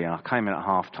friendly, and I came in at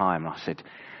half time and I said,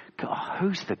 God,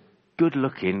 who's the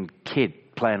good-looking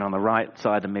kid playing on the right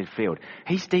side of midfield?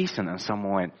 He's decent. And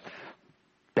someone went,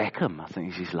 Beckham, I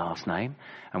think is his last name.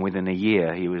 And within a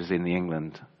year he was in the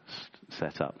England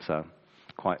set up. So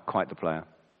quite the player.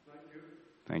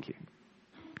 Thank you.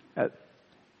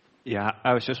 Yeah,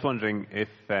 I was just wondering if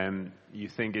you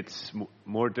think it's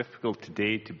more difficult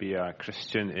today to be a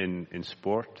Christian in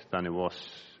sport than it was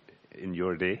in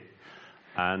your day,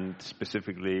 and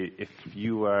specifically if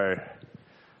you were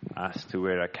asked to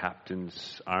wear a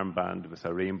captain's armband with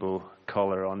a rainbow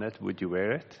collar on it, would you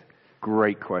wear it?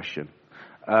 Great question.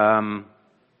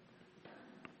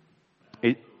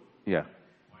 Yeah.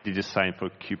 You just signed for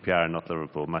QPR, not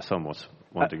Liverpool. My son was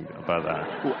wondering about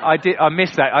that. I did. I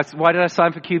missed that. Why did I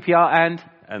sign for QPR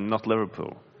and not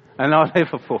Liverpool? And not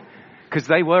Liverpool, because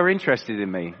they were interested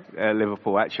in me.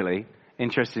 Liverpool actually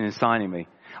interested in signing me.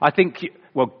 I think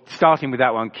well, starting with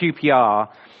that one, QPR,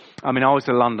 I mean, I was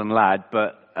a London lad,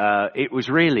 but it was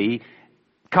really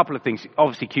a couple of things.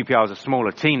 Obviously, QPR is a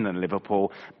smaller team than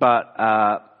Liverpool, but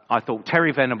I thought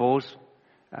Terry Venables,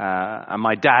 and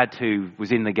my dad, who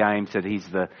was in the game, said he's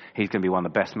going to be one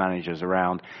of the best managers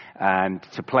around, and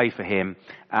to play for him.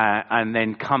 And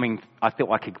then I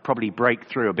thought I could probably break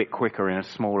through a bit quicker in a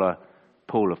smaller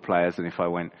pool of players than if I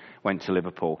went to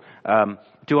Liverpool.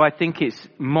 Do I think it's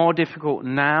more difficult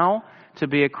now to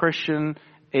be a Christian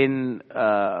in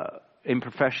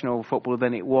professional football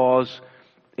than it was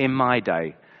in my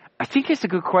day? I think it's a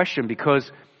good question, because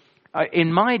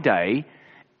in my day,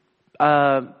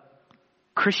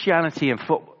 Christianity and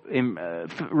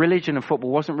religion and football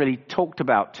wasn't really talked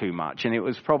about too much, and it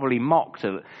was probably mocked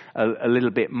a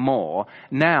little bit more.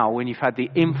 Now, when you've had the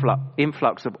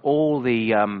influx of all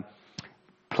the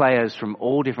players from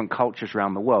all different cultures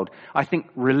around the world, I think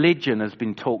religion has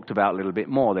been talked about a little bit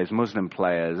more. There's Muslim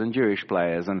players and Jewish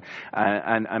players and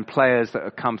players that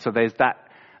have come. So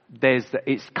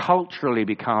it's culturally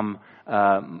become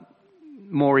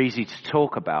more easy to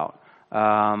talk about.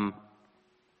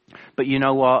 But you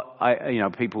know what?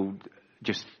 People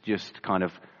just kind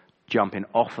of jumping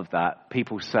off of that.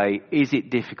 People say, is it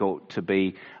difficult to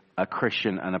be a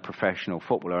Christian and a professional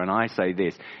footballer? And I say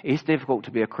this: it's difficult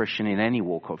to be a Christian in any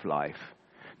walk of life,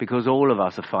 because all of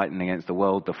us are fighting against the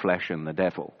world, the flesh, and the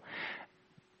devil.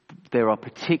 There are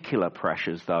particular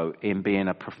pressures, though, in being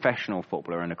a professional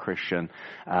footballer and a Christian,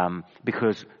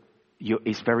 because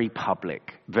it's very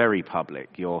public,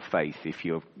 your faith. If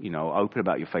you're, open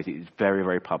about your faith, it's very,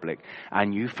 very public.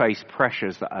 And you face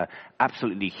pressures that are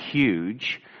absolutely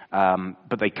huge,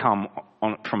 but they come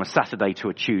from a Saturday to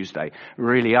a Tuesday.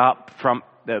 Really up from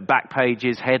the back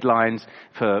pages, headlines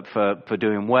for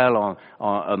doing well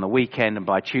on the weekend, and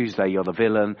by Tuesday you're the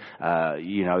villain.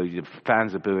 The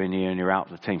fans are booing you and you're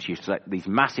out of the team. So you set these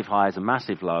massive highs and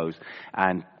massive lows,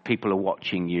 and people are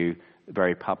watching you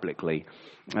very publicly.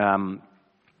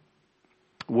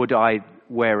 Would I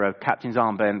wear a captain's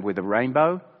armband with a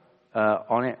rainbow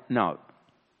on it? No,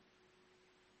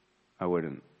 I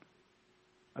wouldn't,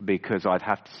 because I'd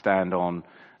have to stand on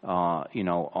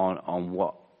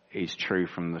what is true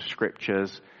from the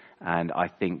scriptures, and I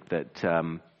think that.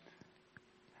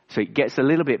 So it gets a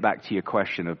little bit back to your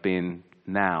question of being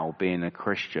a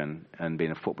Christian and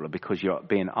being a footballer, because you're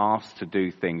being asked to do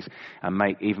things and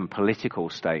make even political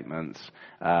statements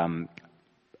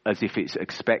as if it's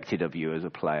expected of you as a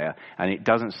player, and it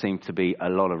doesn't seem to be a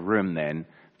lot of room then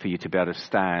for you to be able to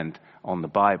stand on the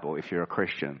Bible if you're a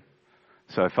Christian.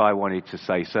 So if I wanted to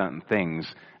say certain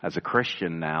things as a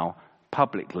Christian now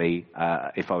publicly,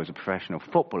 if I was a professional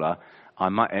footballer,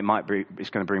 it's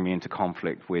going to bring me into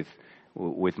conflict with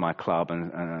my club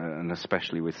and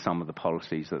especially with some of the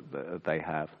policies that they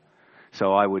have.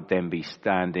 So I would then be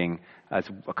standing, as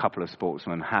a couple of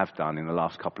sportsmen have done in the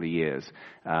last couple of years,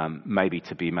 maybe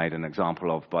to be made an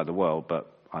example of by the world, but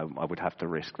I would have to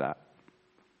risk that.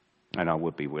 And I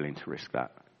would be willing to risk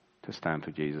that, to stand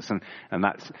for Jesus.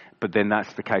 But then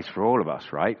that's the case for all of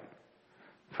us, right?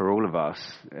 For all of us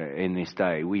in this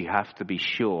day, we have to be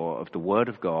sure of the Word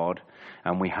of God,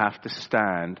 and we have to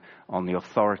stand on the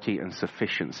authority and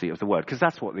sufficiency of the Word, because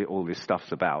that's what all this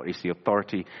stuff's about. It's the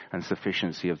authority and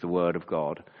sufficiency of the Word of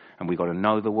God, and we've got to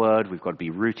know the Word, we've got to be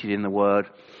rooted in the Word,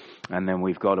 and then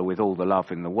we've got to, with all the love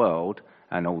in the world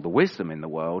and all the wisdom in the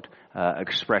world,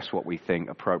 express what we think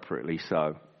appropriately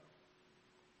so,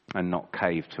 and not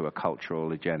cave to a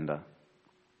cultural agenda.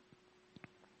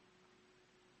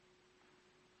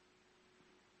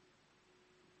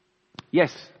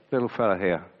 Yes, little fella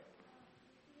here.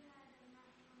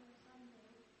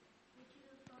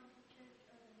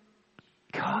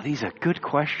 God, these are good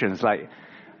questions. Like,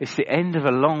 it's the end of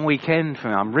a long weekend for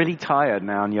me. I'm really tired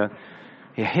now, and you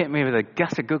hit me with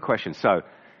that's a good question. So,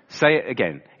 say it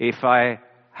again. If you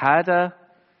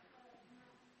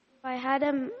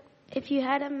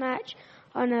had a match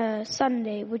on a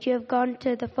Sunday, would you have gone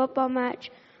to the football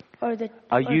match?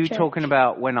 Are you talking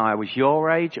about when I was your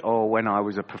age or when I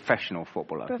was a professional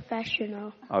footballer?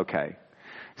 Professional. Okay.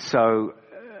 So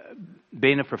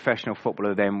being a professional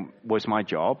footballer then was my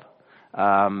job.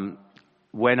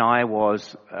 When I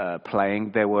was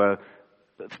playing, there were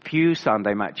a few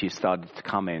Sunday matches started to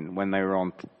come in when they were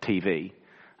on TV.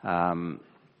 And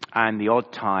the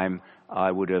odd time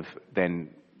I would have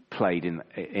then played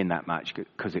in that match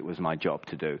because it was my job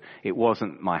to do. It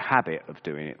wasn't my habit of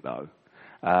doing it, though.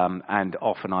 And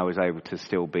often I was able to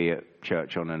still be at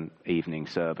church on an evening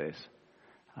service.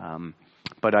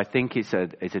 But I think it's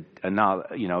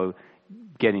another,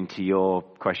 getting to your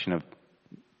question of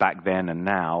back then and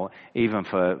now, even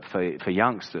for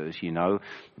youngsters,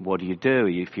 what do you do?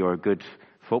 If you're a good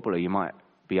footballer, you might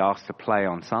be asked to play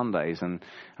on Sundays. And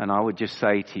I would just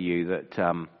say to you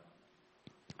that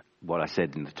what I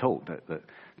said in the talk,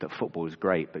 that football is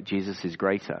great, but Jesus is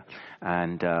greater.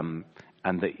 And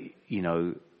that,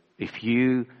 if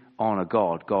you honor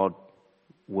God, God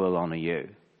will honor you.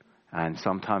 And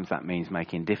sometimes that means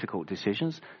making difficult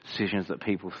decisions that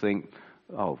people think,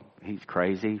 oh, he's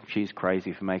crazy, she's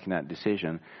crazy for making that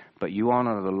decision. But you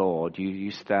honor the Lord,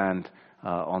 you stand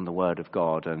on the word of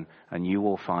God, and you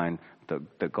will find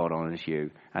that God honors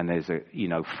you. And there's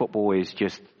football is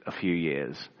just a few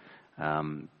years.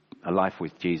 A life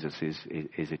with Jesus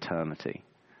is eternity.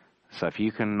 So if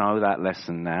you can know that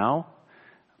lesson now,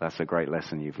 that's a great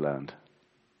lesson you've learned.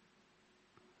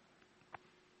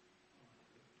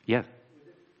 Yeah.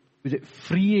 Was it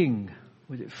freeing?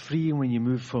 Was it freeing when you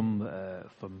moved from the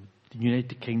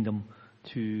United Kingdom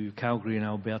to Calgary in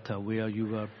Alberta, where you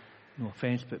were, no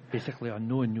offence, but basically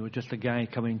unknown? You were just a guy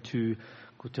coming to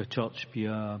go to a church, be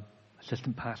a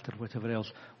assistant pastor, whatever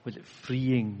else. Was it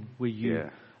freeing? Were you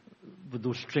with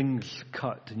those strings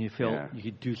cut, and you felt you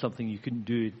could do something you couldn't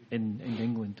do in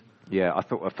England? Yeah, I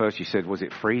thought at first you said, was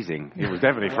it freezing? It was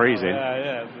definitely freezing.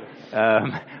 Yeah.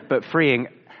 But freeing.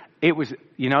 It was,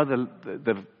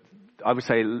 I would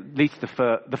say at least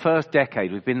the first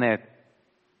decade. We've been there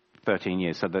 13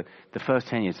 years. So the first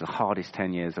 10 years, the hardest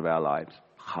 10 years of our lives.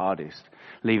 Hardest.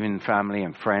 Leaving family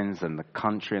and friends and the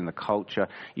country and the culture.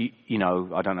 I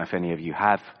don't know if any of you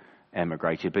have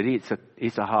emigrated, but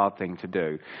it's a hard thing to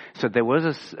do. So there was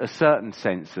a certain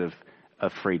sense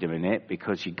of freedom in it,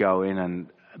 because you go in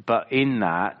but in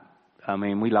that,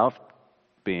 we loved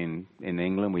being in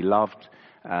England. We loved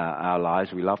our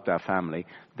lives. We loved our family.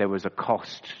 There was a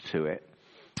cost to it.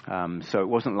 So it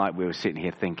wasn't like we were sitting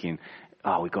here thinking,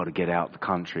 oh, we've got to get out the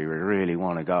country. We really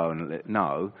want to go.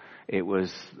 No, it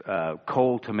was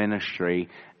call to ministry.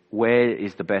 Where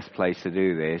is the best place to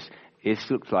do this? It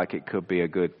looks like it could be a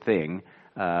good thing.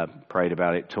 Prayed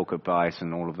about it, took advice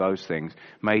and all of those things,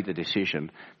 made the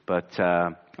decision. But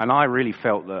and I really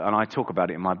felt that, and I talk about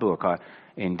it in my book,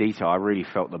 in detail, I really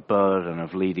felt the burden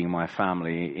of leading my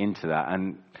family into that,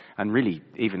 and really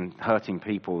even hurting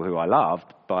people who I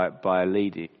loved by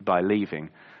leaving.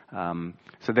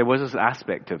 So there was this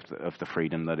aspect of the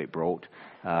freedom that it brought,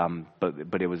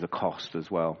 but it was a cost as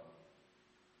well.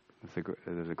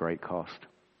 There's a great cost.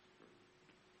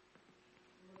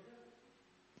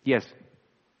 Yes.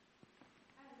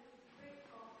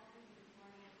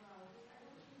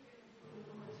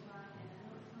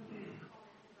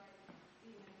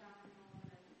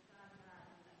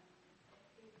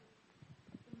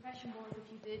 Was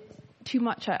if you did too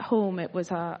much at home, it was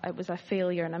a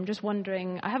failure. And I'm just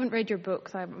wondering, I haven't read your book,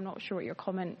 so I'm not sure what your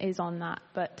comment is on that,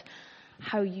 but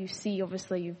how you see,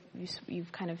 obviously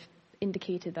you've kind of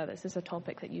indicated that this is a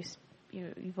topic that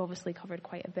you've obviously covered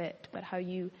quite a bit, but how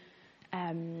you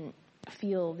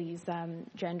feel these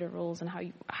gender roles, and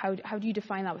how do you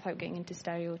define that without getting into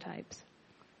stereotypes?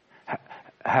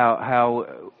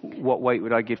 What weight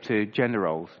would I give to gender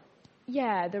roles?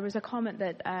 Yeah, there was a comment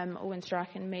that Owen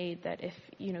Strachan made, that if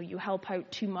you help out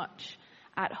too much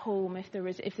at home, if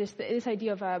this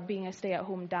idea of being a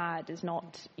stay-at-home dad is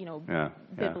not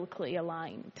biblically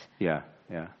aligned. Yeah.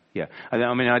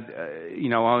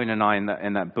 Owen and I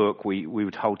in that book, we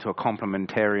would hold to a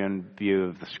complementarian view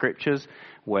of the scriptures,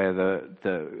 where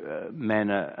the men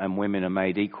and women are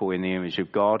made equal in the image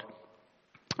of God.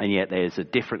 And yet there's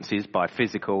differences by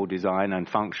physical design and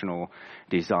functional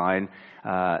design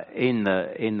in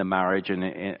the marriage and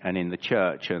in the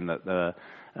church, and that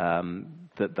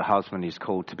the husband is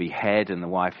called to be head and the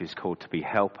wife is called to be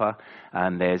helper.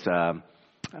 And there's an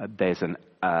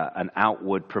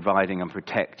outward providing and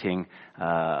protecting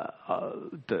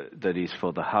that is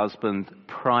for the husband,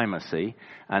 primacy,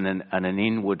 and an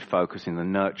inward focus in the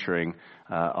nurturing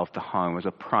of the home as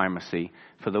a primacy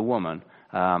for the woman.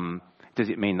 Does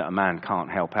it mean that a man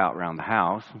can't help out around the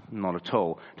house? Not at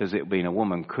all. Does it mean a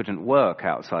woman couldn't work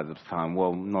outside of the home?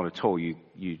 Well, not at all. You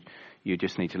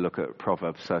just need to look at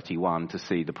Proverbs 31 to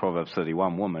see the Proverbs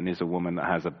 31 woman is a woman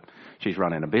that she's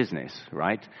running a business,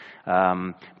 right?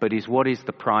 But what is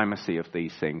the primacy of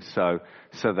these things? So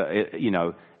that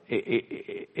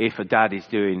if a dad is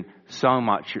doing so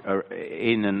much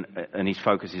and his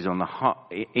focus is on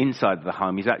the inside of the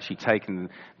home, he's actually taken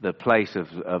the place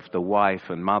of the wife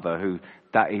and mother, who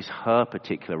That is her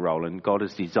particular role, and God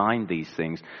has designed these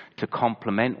things to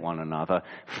complement one another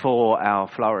for our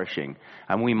flourishing.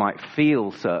 And we might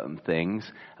feel certain things,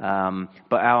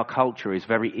 but our culture is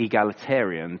very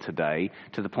egalitarian today,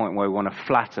 to the point where we want to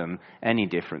flatten any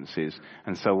differences.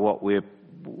 And so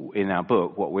in our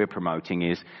book, what we're promoting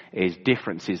is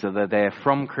differences that are there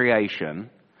from creation.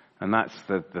 And that's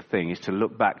the thing, is to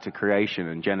look back to creation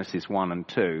in Genesis 1 and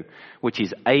 2, which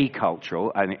is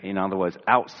acultural, and in other words,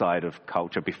 outside of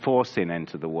culture, before sin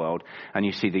entered the world, and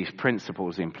you see these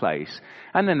principles in place.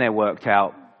 And then they're worked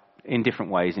out in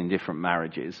different ways in different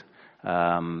marriages.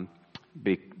 But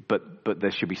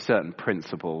there should be certain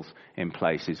principles in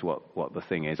place, is what the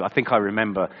thing is. I think I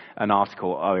remember an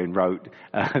article Owen wrote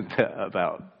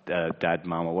about dad,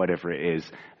 mum, or whatever it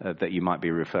is that you might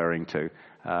be referring to.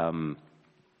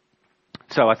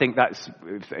 So I think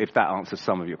if that answers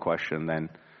some of your question, then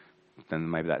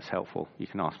maybe that's helpful. You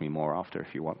can ask me more after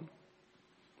if you want.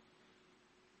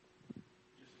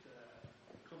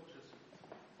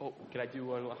 Can I do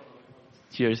one last?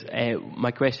 Cheers.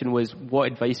 My question was, what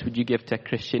advice would you give to a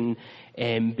Christian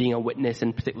being a witness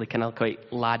in particularly kind of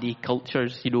quite laddie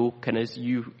cultures? You know, kind of as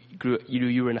you grew,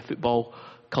 you were in a football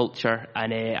culture,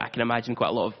 and I can imagine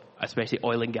quite a lot of, especially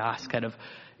oil and gas kind of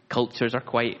cultures are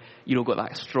quite, got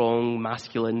that strong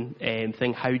masculine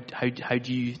thing. How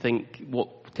do you think?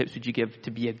 What tips would you give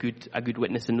to be a good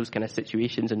witness in those kind of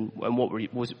situations? And what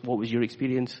was your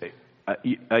experience?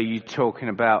 Are you talking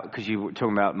about, because you were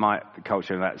talking about my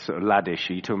culture and that sort of laddish?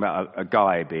 Are you talking about a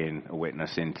guy being a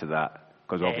witness into that?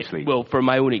 Because obviously, well, from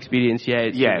my own experience, yeah.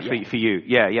 For you,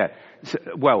 yeah. So,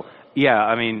 well, yeah.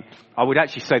 I mean, I would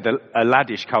actually say that a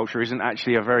laddish culture isn't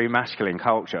actually a very masculine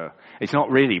culture. It's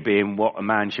not really being what a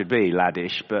man should be,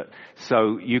 laddish. But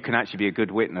so you can actually be a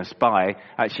good witness by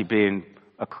actually being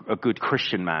a good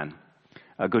Christian man,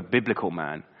 a good biblical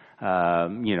man.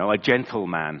 A gentle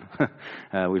man.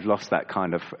 We've lost that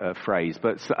kind of phrase,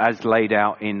 but as laid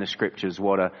out in the scriptures,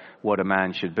 what a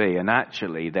man should be. And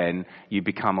actually, then you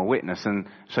become a witness, and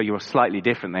so you're slightly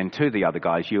different then to the other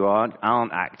guys. You aren't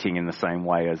acting in the same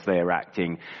way as they're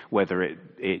acting, whether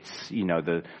it's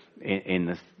in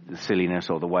the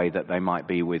silliness or the way that they might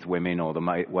be with women or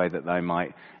the way that they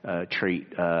might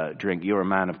treat drink. You're a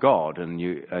man of God, and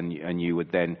you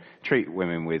would then treat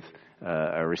women with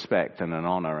a respect and an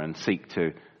honor, and seek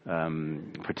to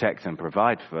protect and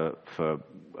provide for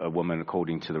a woman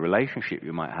according to the relationship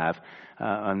you might have,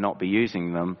 and not be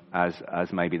using them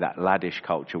as maybe that laddish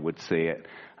culture would see it.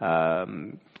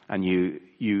 And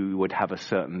you would have a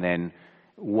certain then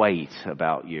weight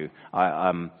about you.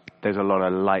 There's a lot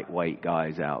of lightweight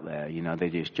guys out there, they're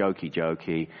just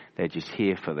jokey, they're just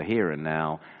here for the here and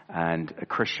now, and a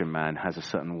Christian man has a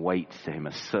certain weight to him,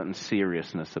 a certain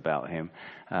seriousness about him,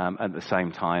 at the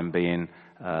same time being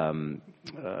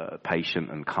patient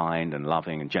and kind and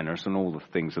loving and generous and all the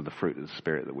things of the fruit of the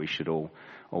Spirit that we should all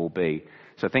be.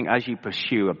 So I think as you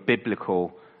pursue a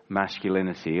biblical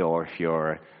masculinity, or if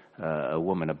you're a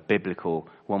woman, a biblical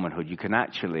womanhood, you can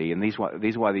actually, and these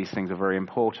are why these things are very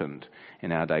important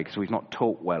in our day, because we've not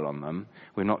taught well on them.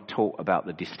 We've not taught about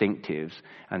the distinctives,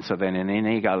 and so then in an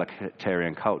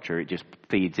egalitarian culture, it just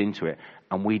feeds into it,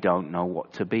 and we don't know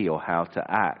what to be or how to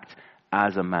act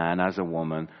as a man, as a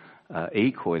woman,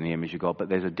 equal in the image of God, but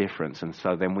there's a difference, and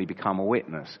so then we become a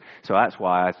witness. So that's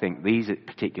why I think these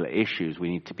particular issues we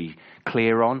need to be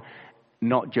clear on,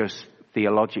 not just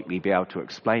theologically be able to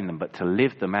explain them, but to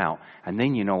live them out. And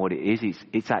then you know what it is.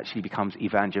 It actually becomes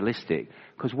evangelistic.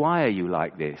 Because why are you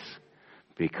like this?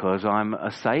 Because I'm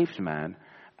a saved man,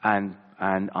 and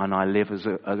I live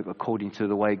according to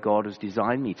the way God has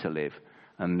designed me to live.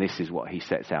 And this is what he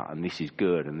sets out, and this is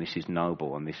good, and this is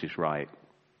noble, and this is right.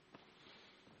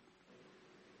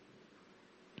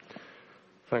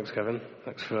 Thanks, Kevin.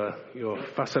 Thanks for your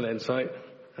fascinating insight.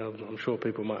 I'm sure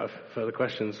people might have further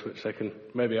questions, which they can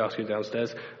maybe ask you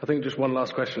downstairs. I think just one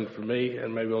last question from me,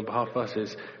 and maybe on behalf of us,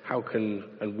 is how can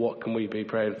and what can we be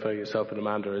praying for yourself and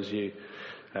Amanda as you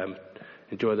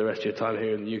enjoy the rest of your time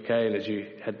here in the UK and as you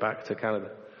head back to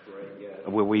Canada?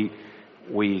 Well, we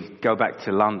go back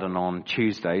to London on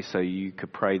Tuesday, so you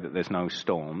could pray that there's no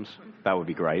storms. That would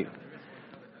be great.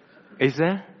 Is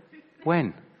there?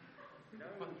 When?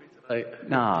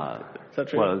 No. Is that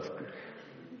true? Well,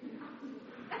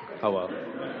 oh well.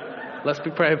 Let's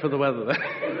be praying for the weather then.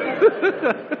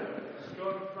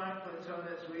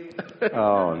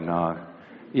 Oh no.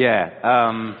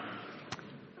 Yeah.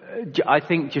 I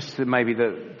think just maybe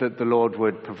that the Lord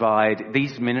would provide.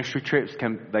 These ministry trips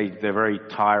they're very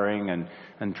tiring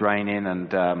and draining,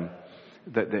 and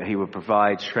that he would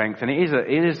provide strength. And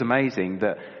it is amazing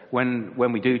that when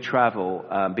we do travel,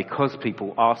 because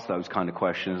people ask those kind of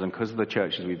questions and because of the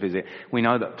churches we visit, we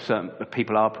know that certain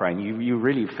people are praying. You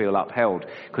really feel upheld,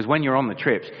 because when you're on the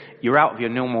trips, you're out of your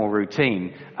normal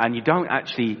routine and you don't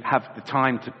actually have the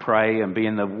time to pray and be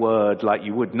in the Word like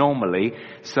you would normally.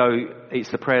 So it's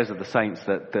the prayers of the saints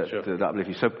that uplift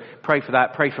you. So pray for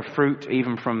that. Pray for fruit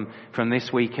even from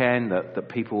this weekend, that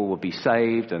people will be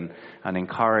saved and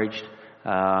encouraged.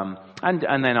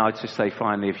 And then I'd just say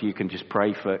finally, if you can just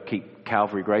pray keep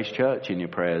Calvary Grace Church in your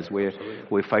prayers.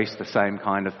 We face the same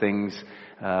kind of things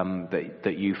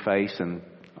that you face, and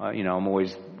I'm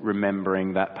always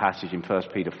remembering that passage in 1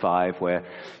 Peter 5 where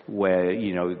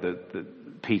the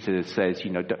Peter says,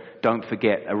 don't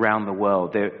forget, around the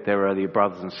world there are your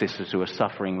brothers and sisters who are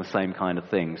suffering the same kind of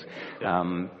things.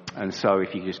 And so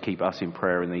if you just keep us in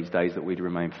prayer in these days, that we'd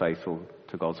remain faithful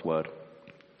to God's word.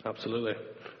 Absolutely.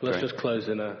 Let's just close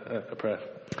in a prayer.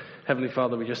 Heavenly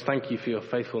Father, we just thank you for your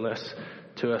faithfulness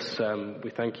to us. We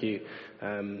thank you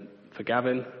for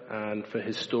Gavin and for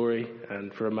his story,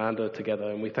 and for Amanda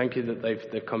together. And we thank you that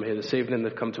they've come here this evening,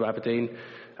 they've come to Aberdeen,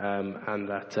 and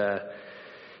that,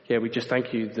 we just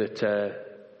thank you that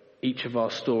each of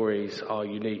our stories are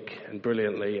unique and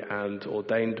brilliantly and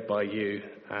ordained by you.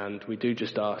 And we do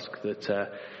just ask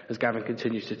that as Gavin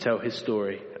continues to tell his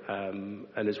story, and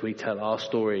as we tell our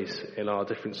stories in our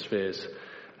different spheres,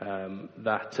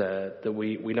 that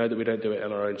we know that we don't do it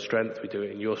in our own strength, we do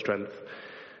it in your strength,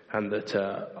 and that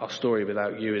our story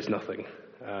without you is nothing.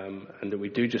 And that we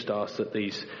do just ask that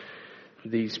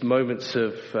these moments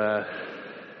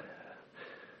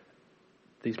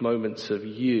of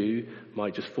you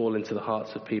might just fall into the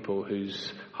hearts of people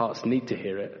whose hearts need to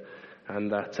hear it,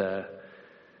 and that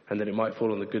it might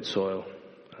fall on the good soil,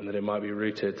 and that it might be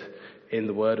rooted in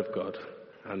the Word of God,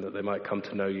 and that they might come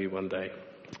to know you one day.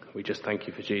 We just thank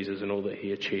you for Jesus and all that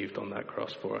he achieved on that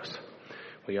cross for us.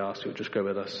 We ask you'll just go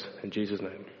with us. In Jesus'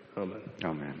 name, amen.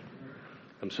 Amen.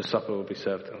 So supper will be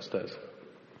served downstairs.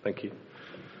 Thank you.